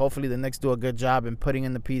powerhouses, hopefully the Knicks do a good job in putting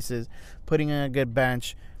in the pieces, putting in a good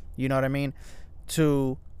bench. You know what I mean?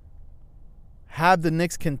 To have the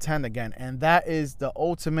Knicks contend again, and that is the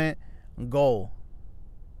ultimate goal.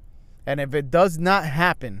 And if it does not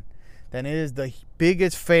happen, then it is the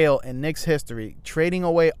biggest fail in Knicks history, trading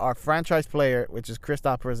away our franchise player, which is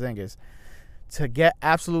Kristaps Porzingis, to get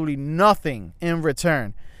absolutely nothing in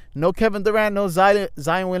return. No Kevin Durant, no Zion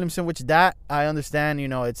Williamson, which that I understand.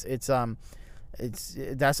 It's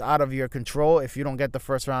that's out of your control if you don't get the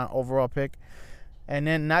first round overall pick. And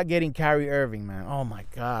then not getting Kyrie Irving, man. Oh, my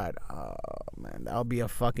God. Oh, man, that would be a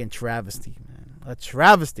fucking travesty, man. A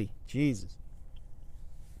travesty. Jesus.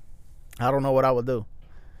 I don't know what I would do.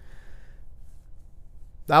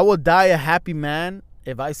 I will die a happy man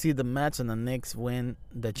if I see the Mets and the Knicks win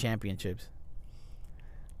the championships.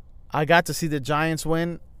 I got to see the Giants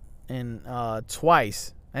win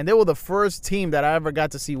twice. And they were the first team that I ever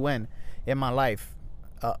got to see win in my life.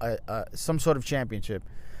 Some sort of championship.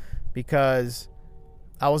 Because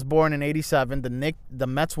I was born in 87. The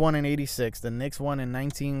Mets won in 86. The Knicks won in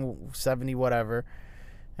 1970, whatever.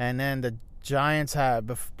 And then the Giants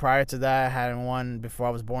prior to that, hadn't won before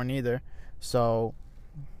I was born either. So,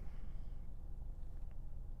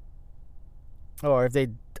 or if they,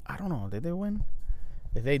 I don't know, did they win?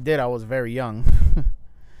 If they did, I was very young.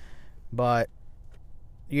 But,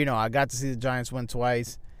 I got to see the Giants win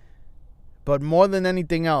twice. But more than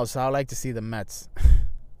anything else, I would like to see the Mets.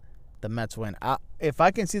 The Mets win. If I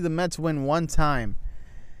can see the Mets win one time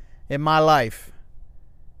in my life,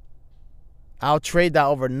 I'll trade that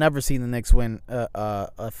over never seeing the Knicks win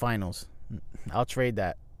finals. I'll trade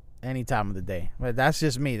that any time of the day. But that's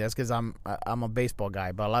just me. That's because I'm a baseball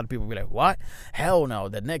guy. But a lot of people be like, what? Hell no.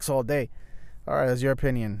 The Knicks all day. All right, that's your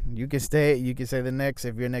opinion. You can stay. You can say the Knicks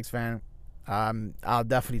if you're a Knicks fan. I'll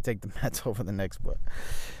definitely take the Mets over the Knicks.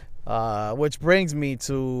 But which brings me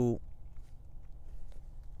to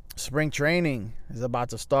spring training is about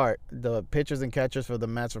to start. The pitchers and catchers for the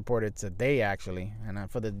Mets reported today, actually,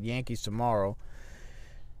 and for the Yankees tomorrow.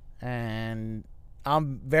 And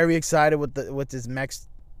I'm very excited with this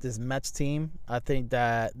Mets team. I think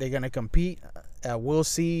that they're gonna compete. We'll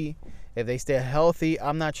see if they stay healthy.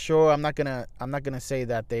 I'm not sure. I'm not gonna say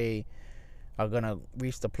that they are gonna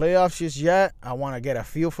reach the playoffs just yet. I want to get a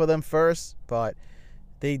feel for them first, but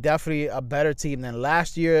they definitely a better team than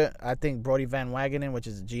last year. I think Brody Van Wagenen, which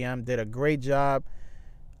is the GM, did a great job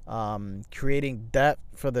creating depth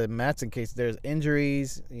for the Mets in case there's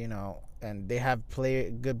injuries, and they have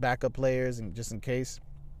good backup players and just in case.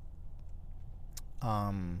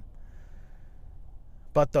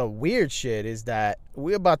 But the weird shit is that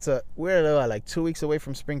we're like 2 weeks away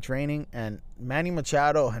from spring training, and Manny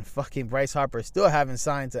Machado and fucking Bryce Harper still haven't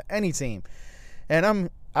signed to any team. And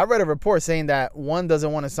I read a report saying that one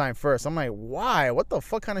doesn't want to sign first. I'm like, why? What the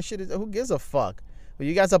fuck kind of shit is that? Who gives a fuck? Well,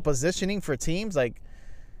 you guys are positioning for teams? Like,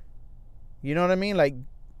 you know what I mean? Like,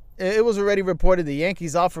 it was already reported the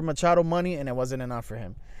Yankees offered Machado money and it wasn't enough for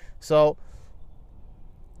him. So,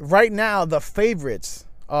 right now, the favorites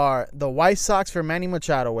are the White Sox for Manny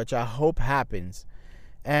Machado, which I hope happens,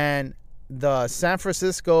 and the San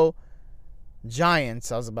Francisco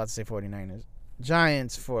Giants. I was about to say 49ers.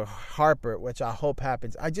 Giants for Harper, which I hope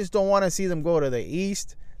happens. I just don't want to see them go to the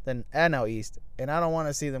East, the NL East, and I don't want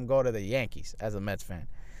to see them go to the Yankees as a Mets fan.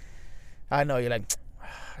 I know you're like,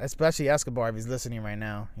 especially Escobar, if he's listening right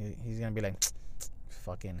now, he's going to be like,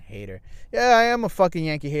 fucking hater. Yeah, I am a fucking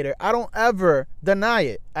Yankee hater. I don't ever deny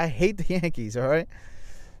it. I hate the Yankees, all right?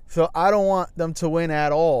 So I don't want them to win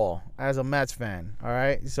at all as a Mets fan, all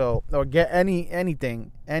right? So, or get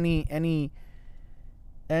anything, any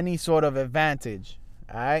sort of advantage,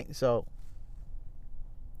 all right? So,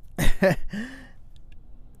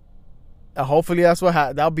 hopefully that's what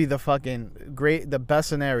that'll be the fucking the best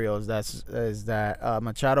scenarios. Is that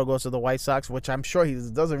Machado goes to the White Sox, which I'm sure he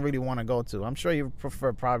doesn't really want to go to. I'm sure he would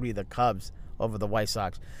prefer probably the Cubs over the White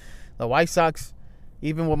Sox. The White Sox,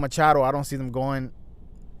 even with Machado, I don't see them going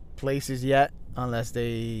places yet unless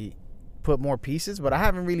they put more pieces. But I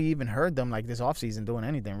haven't really even heard them like this offseason doing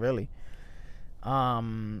anything really.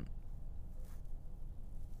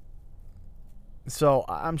 So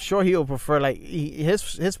I'm sure he'll prefer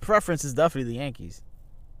his preference is definitely the Yankees.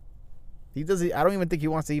 I don't even think he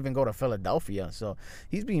wants to even go to Philadelphia. So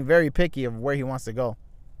he's being very picky of where he wants to go.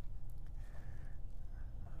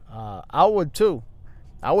 I would too.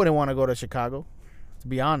 I wouldn't want to go to Chicago, to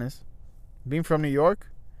be honest. Being from New York,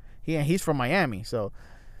 he's from Miami, so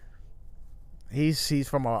He's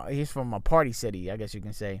from a party city, I guess you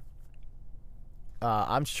can say.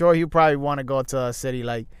 I'm sure you probably want to go to a city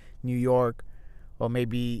like New York or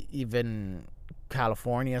maybe even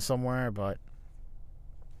California somewhere, but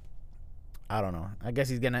I don't know. I guess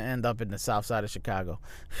he's going to end up in the south side of Chicago.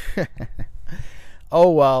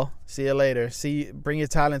 Oh, well. See you later. Bring your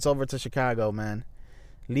talents over to Chicago, man.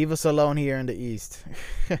 Leave us alone here in the East.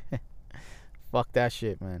 Fuck that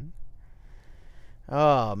shit, man.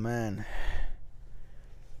 Oh, man.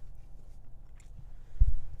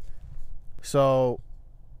 So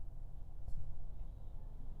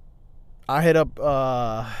I hit up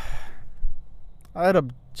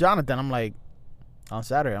Jonathan. I'm like, on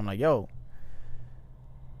Saturday, I'm like, yo,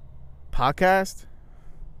 podcast.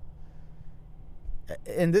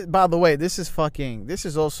 And by the way, this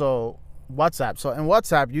is also WhatsApp. So in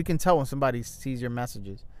WhatsApp, you can tell when somebody sees your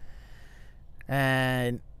messages.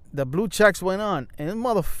 And the blue checks went on, and this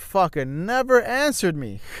motherfucker never answered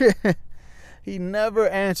me. He never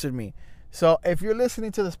answered me. So if you're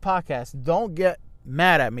listening to this podcast, don't get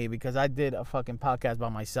mad at me because I did a fucking podcast by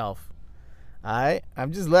myself. Alright?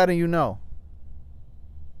 I'm just letting you know.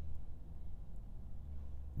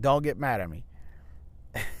 Don't get mad at me.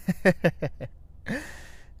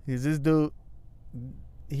 Because this dude,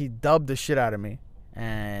 he dubbed the shit out of me.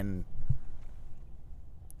 And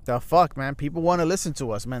the fuck, man. People want to listen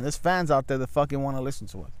to us, man. There's fans out there that fucking want to listen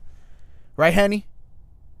to us. Right, Henny?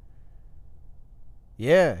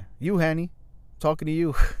 Yeah, you, Henny. Talking to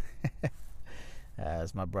you.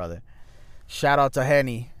 That's my brother. Shout out to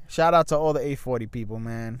Henny. Shout out to all the 840 people,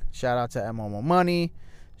 man. Shout out to Momo Money.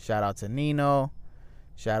 Shout out to Nino.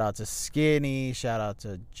 Shout out to Skinny. Shout out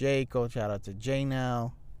to Jaco. Shout out to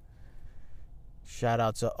Janelle. Shout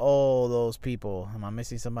out to all those people. Am I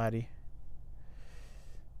missing somebody?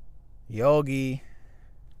 Yogi.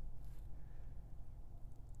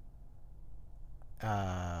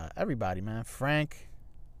 Everybody, man. Frank.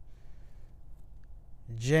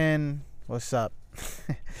 Jen. What's up?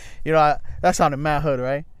 You know, that sounded mad hood,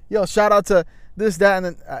 right? Yo, shout out to this, that,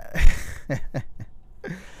 and then.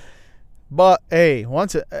 But, hey,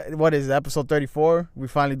 what is it, episode 34? We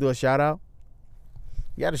finally do a shout out.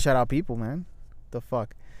 You got to shout out people, man. The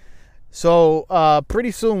fuck. So,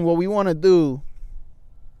 pretty soon, what we want to do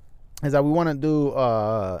is that we want to do,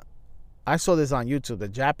 I saw this on YouTube, the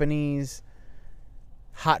Japanese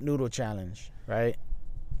hot noodle challenge, right?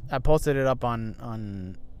 I posted it up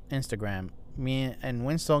on Instagram. Me and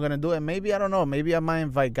Winston are going to do it. Maybe, I don't know, maybe I might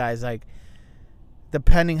invite guys like,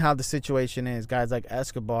 depending how the situation is, guys like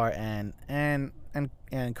Escobar and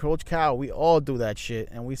Coach Cal. We all do that shit,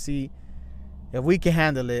 and we see if we can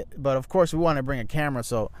handle it. But of course, we want to bring a camera,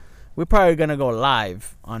 so we're probably gonna go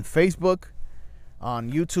live on Facebook,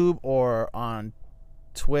 on YouTube, or on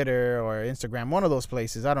Twitter or Instagram, one of those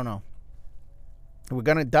places. I don't know. We're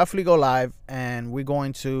gonna definitely go live, and we're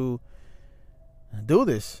going to do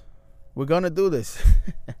this. We're gonna do this.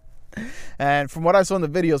 And from what I saw in the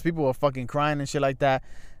videos, people were fucking crying and shit like that.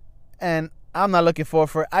 And I'm not looking forward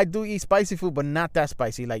for it. I do eat spicy food, but not that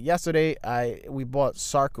spicy. Like yesterday, we bought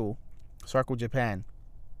Sarku Japan,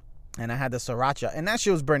 and I had the sriracha, and that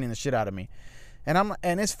shit was burning the shit out of me. And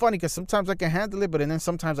it's funny because sometimes I can handle it, but then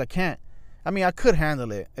sometimes I can't. I mean, I could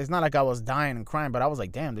handle it. It's not like I was dying and crying, but I was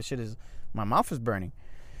like, damn, my mouth is burning.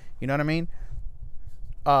 You know what I mean?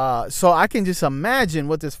 So I can just imagine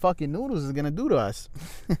what this fucking noodles is gonna do to us.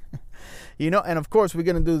 You know, and of course we're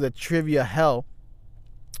gonna do the trivia hell.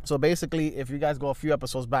 So basically, if you guys go a few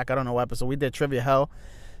episodes back, I don't know what episode, we did trivia hell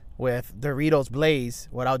with Doritos Blaze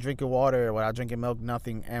without drinking water, without drinking milk,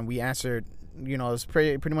 nothing, and we answered. You know, it's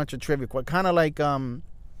pretty much a trivia, kind of like Hot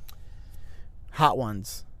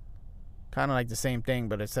Ones, kind of like the same thing,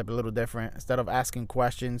 but except a little different. Instead of asking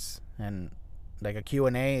questions and like a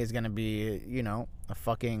Q&A, is gonna be, you know, a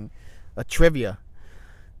trivia.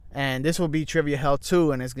 And this will be trivia hell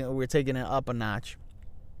too, and we're taking it up a notch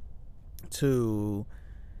to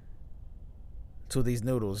these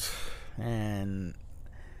noodles. And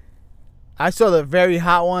I saw the very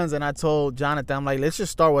hot ones, and I told Jonathan, I'm like, let's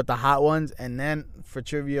just start with the hot ones, and then for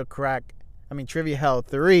trivia hell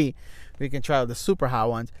 3, we can try the super hot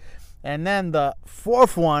ones. And then the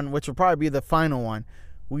fourth one, which will probably be the final one,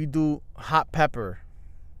 we do hot pepper.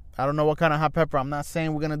 I don't know what kind of hot pepper. I'm not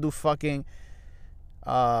saying we're gonna do fucking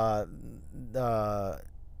what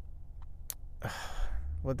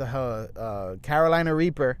the hell, Carolina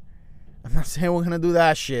Reaper. I'm not saying we're gonna do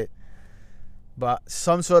that shit, but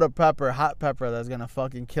some sort of pepper, hot pepper, that's gonna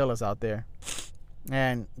fucking kill us out there.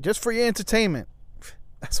 And just for your entertainment,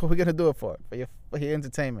 that's what we're gonna do it for your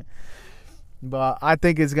entertainment. But I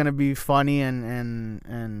think it's gonna be funny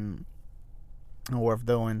and worth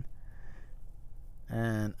doing.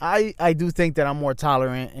 And I do think that I'm more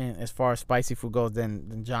tolerant in, as far as spicy food goes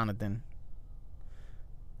than Jonathan.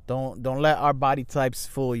 Don't let our body types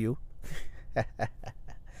fool you.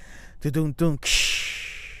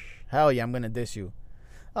 Hell yeah, I'm gonna diss you.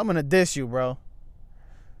 I'm gonna diss you, bro.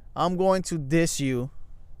 I'm going to diss you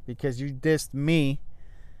because you dissed me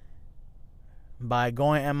by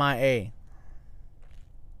going MIA.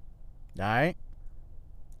 Alright?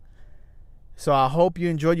 So I hope you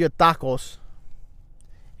enjoyed your tacos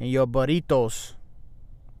and your burritos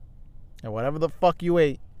and whatever the fuck you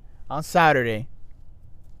ate on Saturday.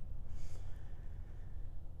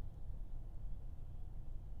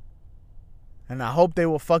 And I hope they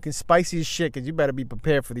were fucking spicy as shit, because you better be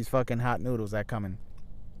prepared for these fucking hot noodles that coming.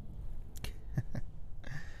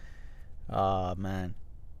 Oh, man.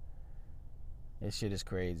 This shit is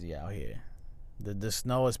crazy out here. The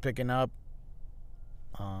snow is picking up.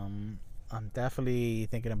 I'm definitely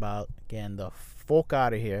thinking about getting the fuck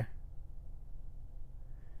out of here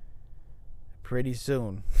pretty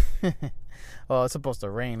soon. Well, it's supposed to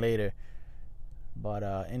rain later, but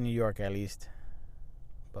in New York at least.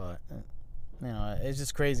 But you know, it's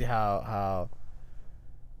just crazy how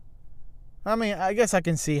I mean, I guess I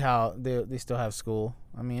can see how they still have school.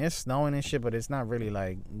 I mean, it's snowing and shit, but it's not really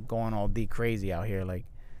like going all deep crazy out here, like,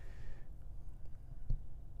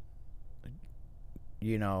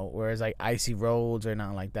 you know, whereas like icy roads or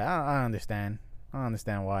nothing like that. I understand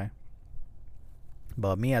why.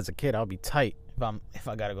 But me as a kid, I'll be tight if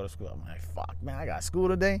I gotta go to school. I'm like, fuck, man, I got school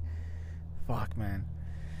today. Fuck, man.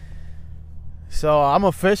 So I'm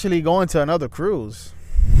officially going to another cruise.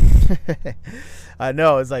 I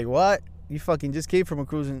know, it's like, what? You fucking just came from a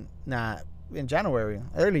cruise in January,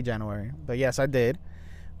 early January. But yes, I did.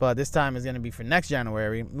 But this time is going to be for next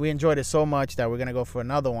January. We enjoyed it so much that we're going to go for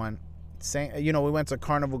another one. You know, we went to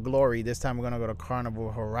Carnival Glory. This time we're going to go to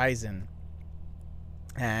Carnival Horizon.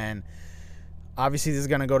 And obviously this is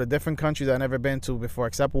going to go to different countries I've never been to before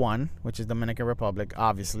except one, which is Dominican Republic.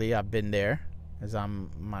 Obviously, I've been there, as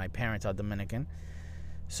my parents are Dominican.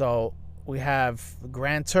 So we have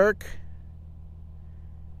Grand Turk,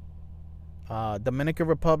 Dominican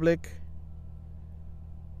Republic.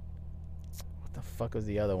 What the fuck was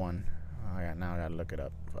the other one? Now I gotta look it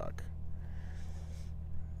up. Fuck.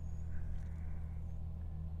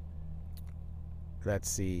 Let's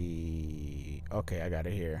see. Okay, I got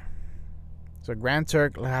it here. So Grand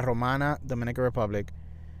Turk, La Romana, Dominican Republic,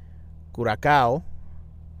 Curacao,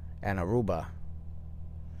 and Aruba.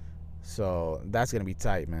 So that's gonna be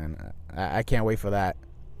tight, man. I can't wait for that.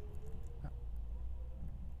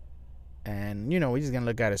 And you know, we're just gonna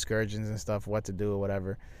look at excursions and stuff, what to do or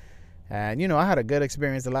whatever. And you know, I had a good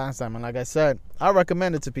experience the last time, and like I said, I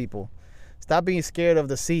recommend it to people. Stop being scared of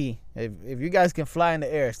the sea. If you guys can fly in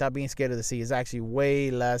the air, stop being scared of the sea. It's actually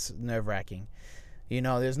way less nerve-wracking. You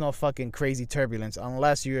know, there's no fucking crazy turbulence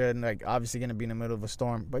unless you're like obviously gonna be in the middle of a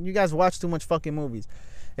storm. But you guys watch too much fucking movies.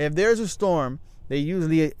 If there's a storm, they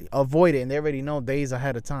usually avoid it, and they already know days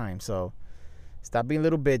ahead of time. So stop being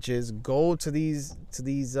little bitches. Go to these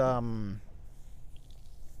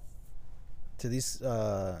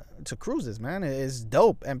cruises, man. It's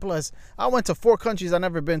dope. And plus, I went to 4 countries I've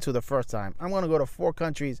never been to the first time. I'm gonna go to 3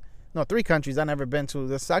 countries I've never been to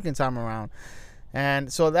the second time around.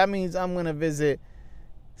 And so that means I'm gonna visit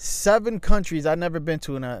 7 countries I've never been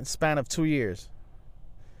to in a span of 2 years.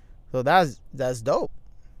 So that's dope.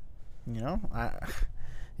 You know, I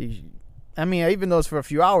mean, even though it's for a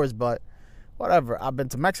few hours, but whatever. I've been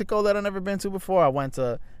to Mexico that I've never been to before. I went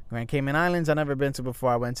to Grand Cayman Islands I've never been to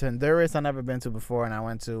before. I went to Honduras I've never been to before, and I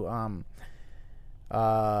went to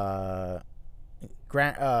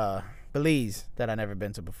Belize that I've never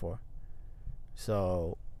been to before.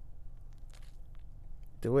 So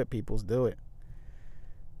do it, peoples, do it.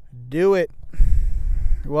 Do it.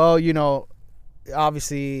 Well, you know,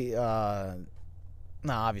 obviously,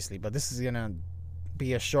 not obviously, but this is gonna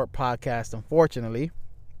be a short podcast, unfortunately.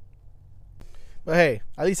 But hey,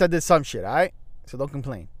 at least I did some shit, alright? So don't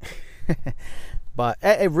complain. But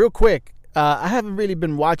hey, real quick, I haven't really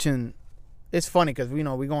been watching. It's funny because you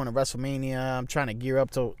know we're going to WrestleMania. I'm trying to gear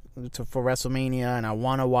up for WrestleMania, and I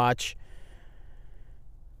want to watch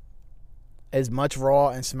as much Raw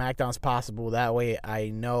and SmackDown as possible. That way, I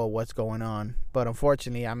know what's going on. But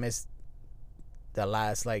unfortunately, I missed the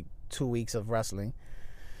last 2 weeks of wrestling.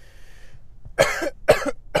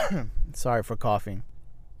 Sorry for coughing.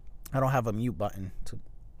 I don't have a mute button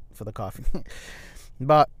for the coughing.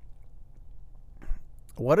 But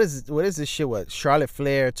what is this shit with Charlotte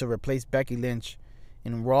Flair to replace Becky Lynch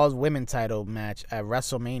in Raw's women's title match at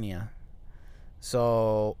WrestleMania?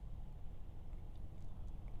 So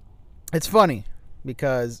it's funny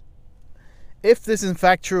because if this is in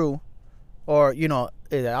fact true, or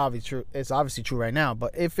it's obviously true right now,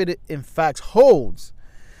 but if it in fact holds,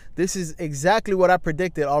 this is exactly what I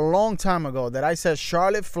predicted a long time ago, that I said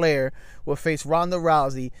Charlotte Flair will face Ronda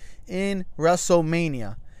Rousey in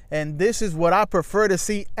WrestleMania. And this is what I prefer to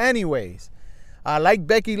see anyways. I like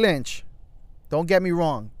Becky Lynch, don't get me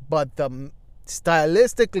wrong, but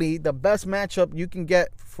stylistically, the best matchup you can get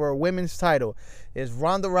for a women's title is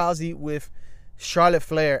Ronda Rousey with Charlotte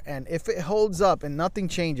Flair. And if it holds up and nothing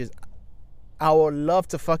changes, I would love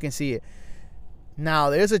to fucking see it. Now,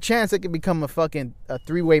 there's a chance it could become a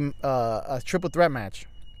three-way, a triple threat match.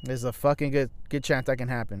 There's a fucking good chance that can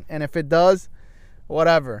happen. And if it does,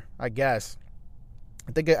 whatever, I guess.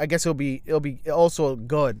 I guess it'll be also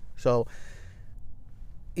good. So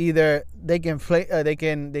either they can play, they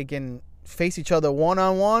can face each other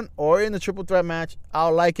one-on-one or in the triple threat match.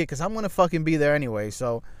 I'll like it because I'm gonna fucking be there anyway.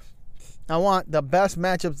 So I want the best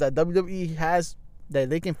matchups that WWE has, that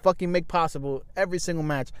they can fucking make possible every single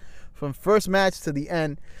match, from first match to the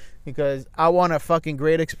end, because I want a fucking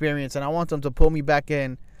great experience and I want them to pull me back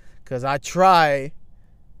in, because I try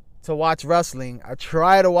to watch wrestling. I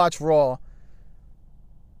try to watch Raw.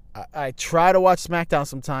 I try to watch SmackDown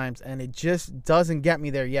sometimes, and it just doesn't get me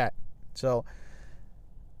there yet. So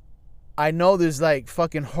I know there's like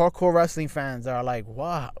fucking hardcore wrestling fans that are like,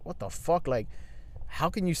 wow, what the fuck? Like, how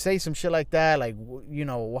can you say some shit like that? Like,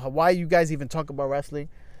 why you guys even talk about wrestling?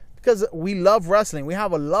 Because we love wrestling. We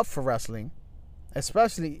have a love for wrestling.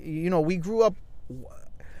 Especially, we grew up.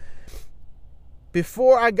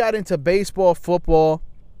 Before I got into baseball, football,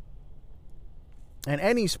 and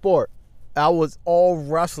any sport, I was all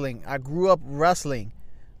wrestling. I grew up wrestling.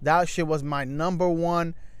 That shit was my number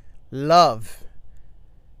one love.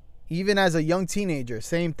 Even as a young teenager,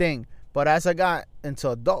 same thing. But as I got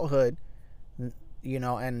into adulthood,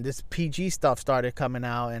 and this PG stuff started coming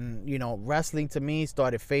out, and, wrestling to me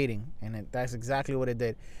started fading. And that's exactly what it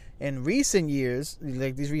did. In recent years,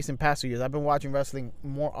 like these recent past 2 years, I've been watching wrestling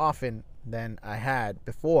more often than I had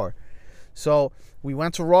before. So we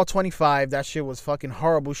went to Raw 25. That shit was fucking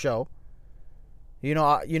horrible show. We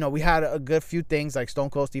had a good few things like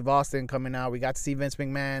Stone Cold Steve Austin coming out. We got to see Vince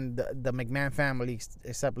McMahon, the McMahon family,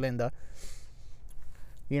 except Linda.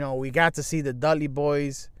 We got to see the Dudley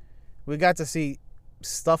Boys. We got to see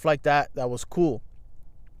stuff like that. That was cool.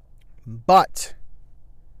 But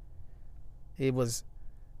it was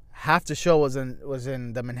half the show was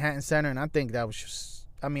in the Manhattan Center, and I think that was just,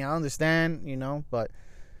 I understand, but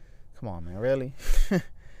come on, man, really?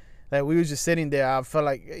 Like, we was just sitting there. I felt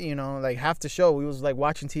like, like half the show we was like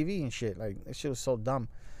watching TV and shit. Like, that shit was so dumb.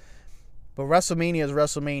 But WrestleMania is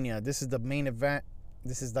WrestleMania. This is the main event.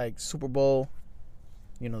 This is like Super Bowl.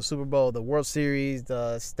 Super Bowl, the World Series,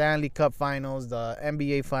 the Stanley Cup Finals, the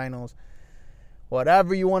NBA Finals,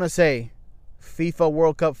 whatever you want to say. FIFA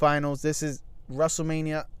World Cup Finals. This is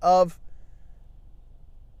WrestleMania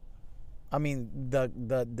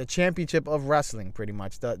the championship of wrestling, pretty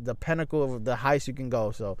much. The pinnacle of the highest you can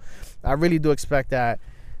go. So I really do expect that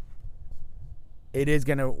it is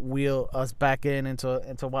going to wheel us back into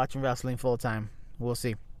watching wrestling full time. We'll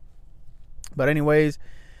see. But anyways,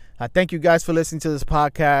 I thank you guys for listening to this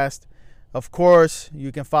podcast. Of course,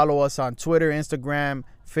 you can follow us on Twitter, Instagram,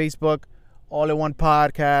 Facebook, All in One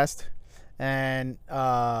Podcast. And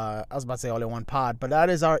I was about to say All in One Pod, but that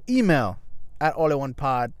is our email at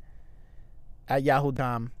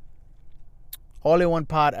allinonepod@yahoo.com.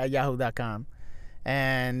 allinonepod@yahoo.com.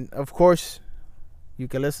 And of course, you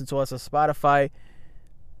can listen to us on Spotify,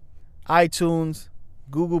 iTunes,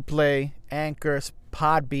 Google Play, Anchor,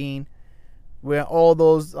 Podbean. We're on all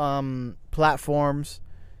those platforms,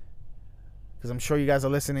 because I'm sure you guys are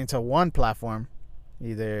listening to one platform,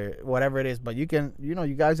 either whatever it is. But you can, you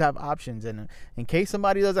guys have options. And in case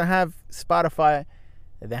somebody doesn't have Spotify,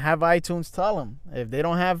 they have iTunes, tell them. If they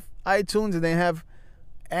don't have iTunes and they have,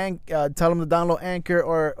 tell them to download Anchor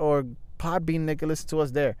or Podbean. They can listen to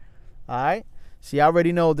us there. All right. See, I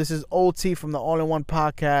already know this is OT from the All in One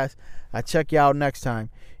Podcast. I'll check you out next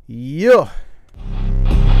time. Yeah.